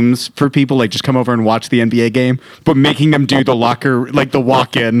games for people, like just come over and watch the NBA game, but making them do the locker, like the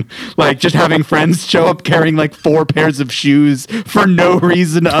walk-in, like just having friends show up carrying like 4 pairs of shoes for no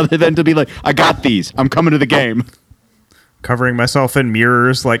reason other than to be like, I got these, I'm coming to the game." Covering myself in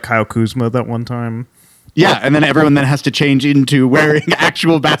mirrors like Kyle Kuzma that one time. Yeah, and then everyone then has to change into wearing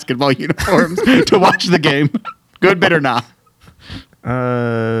actual basketball uniforms to watch the game. Good bit or not.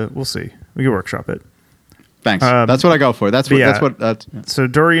 We'll see. We can workshop it. Thanks. That's what I go for. That's what. yeah. That's what. That's. So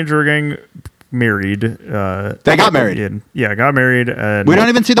Dory and Jurgen married. They got married. Got married. And We don't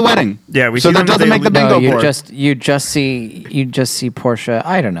even see the wedding. Yeah, we so see that them- doesn't make the they- bingo you board. just see Portia.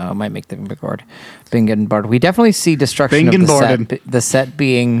 I don't know. It might make the bingo board. Bingen board. We definitely see destruction of the Bingen-boarded. set. The set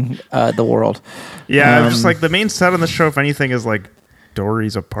being the world. Yeah, I'm just like the main set on the show, if anything, is like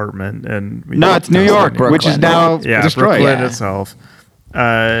Dory's apartment, and No, it's New York, Brooklyn. which is now destroyed. Brooklyn Yeah. itself.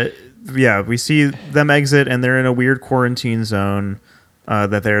 We see them exit, and they're in a weird quarantine zone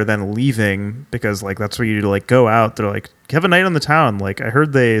that they're then leaving because like that's what you do to like go out. They're like, have a night on the town. Like I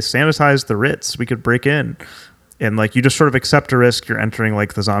heard they sanitized the Ritz. We could break in, and like you just sort of accept a risk. You're entering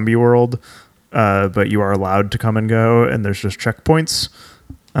like the zombie world, but you are allowed to come and go, and there's just checkpoints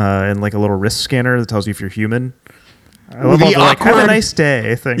and like a little wrist scanner that tells you if you're human. I love The all the like, have a awkward- nice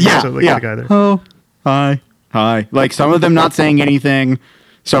day thing. Yeah, So, like, yeah. the guy there. Oh, hi. Like some of them not saying anything,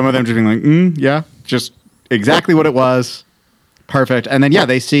 some of them just being like, yeah, just exactly what it was, perfect. And then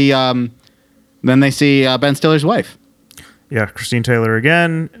they see, Ben Stiller's wife, Yeah, Christine Taylor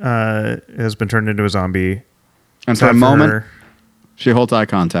again has been turned into a zombie. and for a Except moment her- she holds eye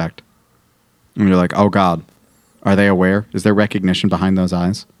contact, and you're like, oh God, are they aware? Is there recognition behind those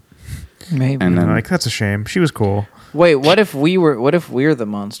eyes? Maybe. And then like that's a shame. She was cool. Wait, what if we're the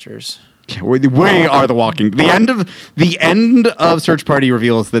monsters? we are the Walking. The end of Search Party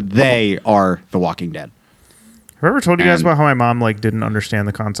reveals that they are the Walking Dead. Have I ever told you guys And- about how my mom like didn't understand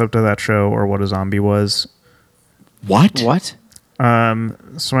the concept of that show or what a zombie was? What? What?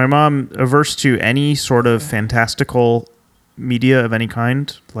 So my mom, averse to any sort of fantastical media of any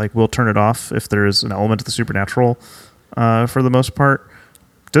kind, like we'll turn it off if there is an element of the supernatural for the most part.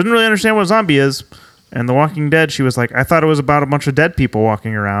 Didn't really understand what a zombie is. And The Walking Dead, she was like, I thought it was about a bunch of dead people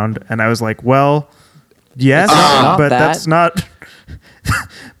walking around. And I was like, well, yes, not but that. that's not...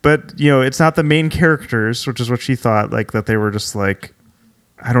 But, it's not the main characters, which is what she thought, like that they were just like...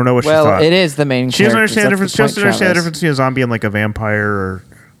 I don't know what she thought. Well, it is the main. She doesn't understand the difference. characters. She That's doesn't point, understand the Travis. difference between a zombie and like a vampire or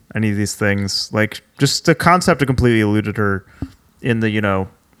any of these things. Like just the concept completely eluded her in the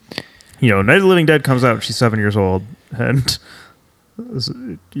Night of the Living Dead comes out. She's 7 years old, and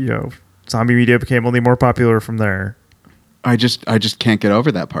zombie media became only more popular from there. I just can't get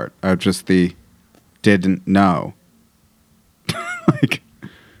over that part. I just didn't know. Like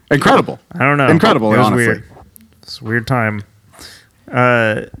incredible. I don't know. Incredible, It was honestly. weird. It's a weird time.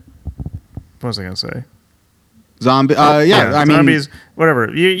 What was I gonna say? Zombie. I mean, zombies.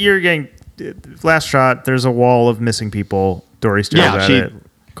 Whatever. You're getting last shot. There's a wall of missing people. Dory stares Yeah, at she- it.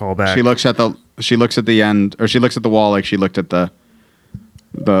 Call back. she looks at the end, or she looks at the wall like she looked at the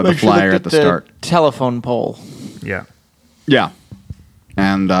flyer at the start. Telephone pole. Yeah. Yeah,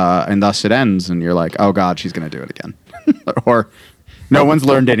 and thus it ends, and you're like, oh God, she's gonna do it again, or no one's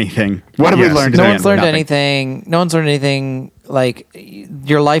learned anything. What have we Yes, learned? No in the one's end? learned Nothing. anything. No one's learned anything. Like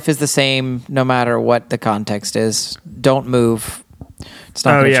your life is the same no matter what the context is. Don't move. It's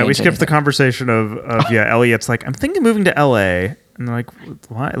not. Oh gonna yeah, change we skipped the anything. conversation of Elliot's like, I'm thinking of moving to LA, and they're like,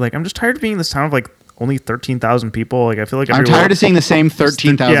 why? Like, I'm just tired of being in this town of like only 13,000 people. Like, I feel like I'm everywhere- tired of seeing the same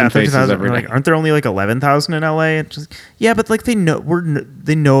 13,000 faces 13,000. every We're day. like, aren't there only like 11,000 in LA? And just, yeah, but like they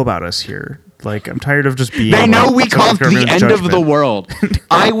know about us here. Like, I'm tired of just being. They know like, we caused the everyone's end of the judgment. world.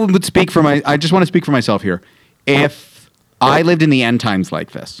 I just want to speak for myself here. If I lived in the end times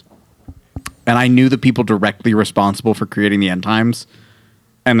like this, and I knew the people directly responsible for creating the end times,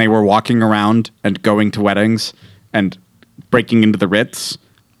 and they were walking around and going to weddings and breaking into the Ritz,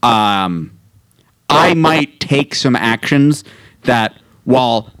 I might take some actions that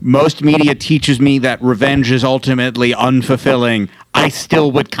while most media teaches me that revenge is ultimately unfulfilling, I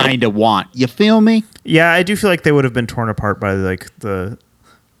still would kind of want. You feel me? Yeah, I do feel like they would have been torn apart by like the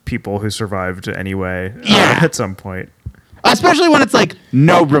people who survived anyway. Yeah. At some point. Especially when it's like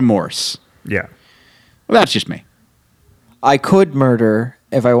no remorse. Yeah. Well, that's just me. I could murder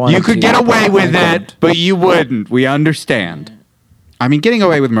if I wanted to. You could get away with I it, couldn't. but you wouldn't. We understand. I mean, getting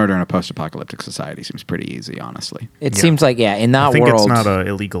away with murder in a post-apocalyptic society seems pretty easy, honestly. It Yeah. seems like, in that I think world. it's not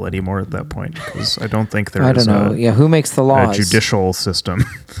illegal anymore at that point because I don't think there I is don't know. Yeah, who makes the a laws? judicial system.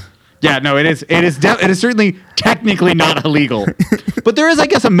 Yeah, no, it is. It is certainly technically not illegal, but there is, I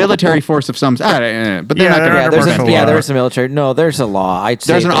guess, a military force of some. But they're Yeah, not they're going under to. martial law. There's a military. No, there's a law. I'd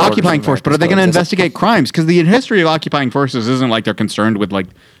say There's an the Orders occupying of force, but are they America going to still exist. investigate crimes? Because the history of occupying forces isn't like they're concerned with like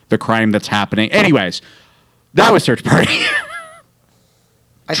the crime that's happening. Anyways, that was Search Party.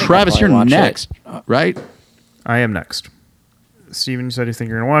 I think I'll Travis, you're probably watch it. next, right? I am next. Steven, you said you think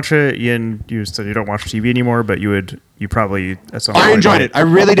you're going to watch it. Ian, you said you don't watch TV anymore, but you probably at some point. I enjoyed it. I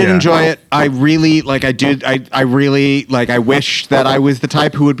really did Yeah. enjoy it. I really like. I did. I really like. I wish that I was the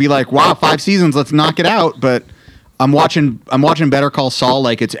type who would be like, "Wow, 5 seasons, let's knock it out." But I'm watching Better Call Saul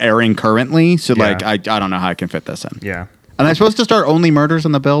like it's airing currently. So Yeah. like, I don't know how I can fit this in. Yeah. And I'm supposed to start Only Murders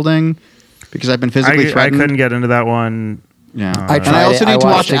in the Building because I've been physically I threatened. couldn't get into that one. Yeah. I and I tried also it. I need to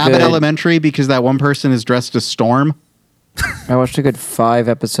watch watched a Abbott good- Elementary because that one person is dressed as Storm. I watched a good 5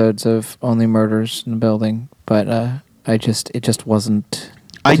 episodes of Only Murders in the Building, but it just wasn't.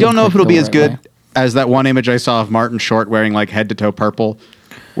 I don't know if it'll be as right good way. as that one image I saw of Martin Short wearing like head to toe purple,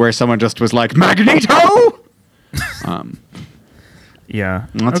 where someone just was like Magneto. Yeah.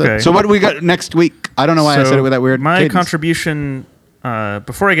 That's okay. it. So what do we got next week? I don't know why I said it with that weird. My cadence. contribution,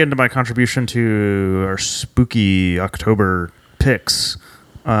 before I get into my contribution to our spooky October picks,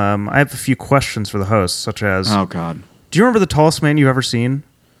 I have a few questions for the host, such as: Oh God. do you remember the tallest man you've ever seen?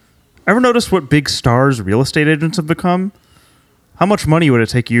 Ever notice what big stars real estate agents have become? How much money would it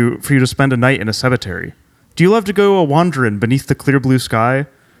take for you to spend a night in a cemetery? Do you love to go a wandering beneath the clear blue sky? Have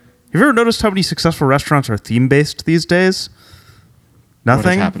you ever noticed how many successful restaurants are theme-based these days?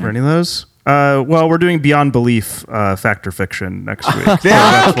 Nothing happening? for any of those? Well, we're doing Beyond Belief Fact or Fiction next week. So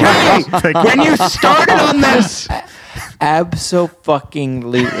Yeah, that's why- okay. When you started on this,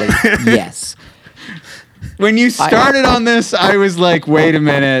 Abso-fucking-lutely. Yes. when you started on this, I was like, wait a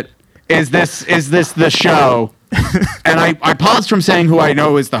minute, is this the show? And I paused from saying who I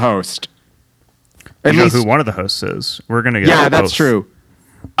know is the host. At you know least, who one of the hosts is. We're gonna get yeah, that's both. true.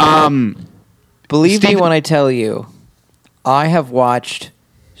 Believe me Steven- when I tell you, I have watched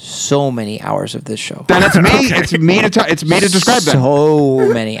so many hours of this show. Then it's me. It's me to describe that.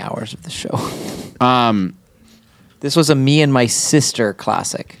 So many hours of the show. This was a me and my sister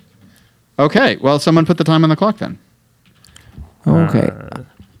classic. Okay, well, someone put the time on the clock then. Okay.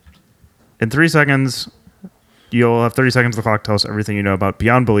 In 3 seconds, you'll have 30 seconds of the clock. Tell us everything you know about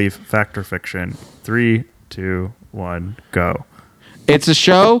Beyond Belief, Fact or Fiction. 3, 2, 1, go. It's a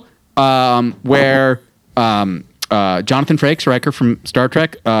show where Jonathan Frakes, Riker from Star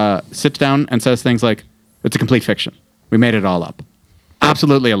Trek, sits down and says things like, "It's a complete fiction. We made it all up.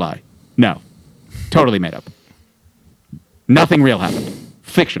 Absolutely a lie. No. Totally made up. Nothing real happened.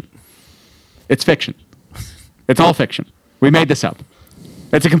 Fiction. It's fiction. It's all fiction. We made this up.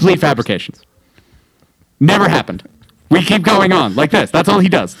 It's a complete fabrication. Never happened. We keep going on like this. That's all he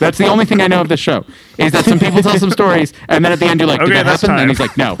does. That's the only thing I know of this show is that some people tell some stories, and then at the end you're like, "Did Okay, that that's happen?" time. And he's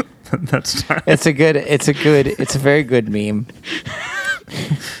like, "No." That's time. It's a very good meme.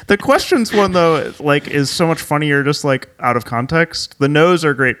 The questions one though, like, is so much funnier just like out of context. The no's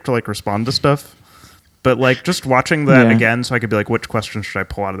are great to like respond to stuff, but like just watching that Yeah. again, so I could be like, which question should I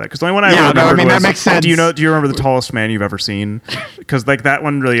pull out of that? Because the only one I Yeah, no, I remembered mean, that was, makes sense. Do you remember the tallest man you've ever seen? Because like that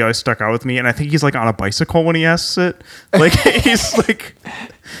one really always stuck out with me, and I think he's like on a bicycle when he asks it. Like he's like,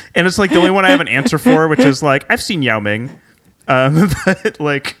 and it's like the only one I have an answer for, which is like I've seen Yao Ming, but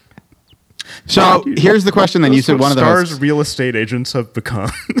like. So here's the question. Then you said one of stars those. real estate agents have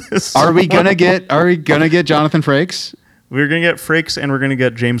become. Are we gonna get Jonathan Frakes? We're gonna get Frakes and we're gonna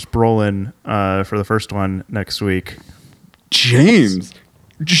get James Brolin for the first one next week. Jimmy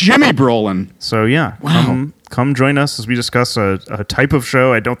Brolin. So yeah, Wow. come join us as we discuss a type of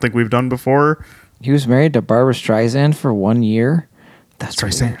show I don't think we've done before. He was married to Barbara Streisand for 1 year. That's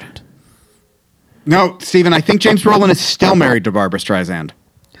Streisand. weird. No, Steven, I think James Brolin is still married to Barbara Streisand.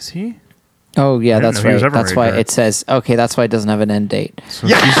 Is he? Oh yeah, didn't that's know he was right. ever That's married why to her. it says okay. That's why it doesn't have an end date. So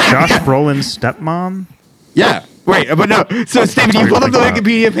Yeah. she's Josh Brolin's stepmom. Yeah. Wait, but no. So Steven, you pulled up the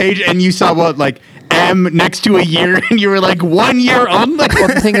Wikipedia page and you saw what like M next to a year, and you were like 1 year only. Well,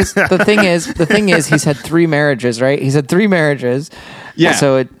 the thing is, he's had 3 marriages, right? He's had 3 marriages. Yeah.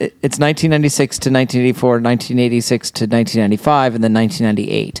 So it's 1996 to 1984, 1986 to 1995, and then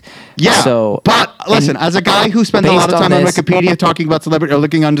 1998. Yeah. So, but listen, as a guy who spends a lot of time on Wikipedia talking about celebrity or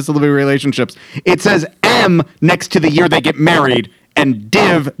looking onto celebrity relationships, it says M next to the year they get married and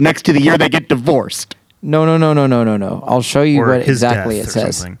div next to the year they get divorced. No. I'll show you Or what his exactly death it or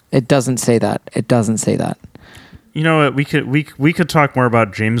says. something. It doesn't say that. It doesn't say that. You know what? We could talk more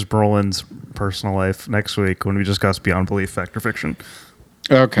about James Brolin's personal life next week when we discuss Beyond Belief, Fact or Fiction.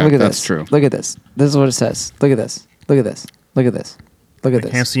 Okay, Look at that's this. true. Look at this. This is what it says. Look at this. Look at this. Look at this. Look at I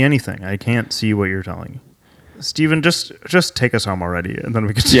can't see anything. I can't see what you're telling me. Steven, just take us home already, and then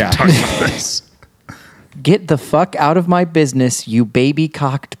we can talk about this. Get the fuck out of my business, you baby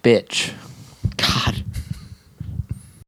cocked bitch.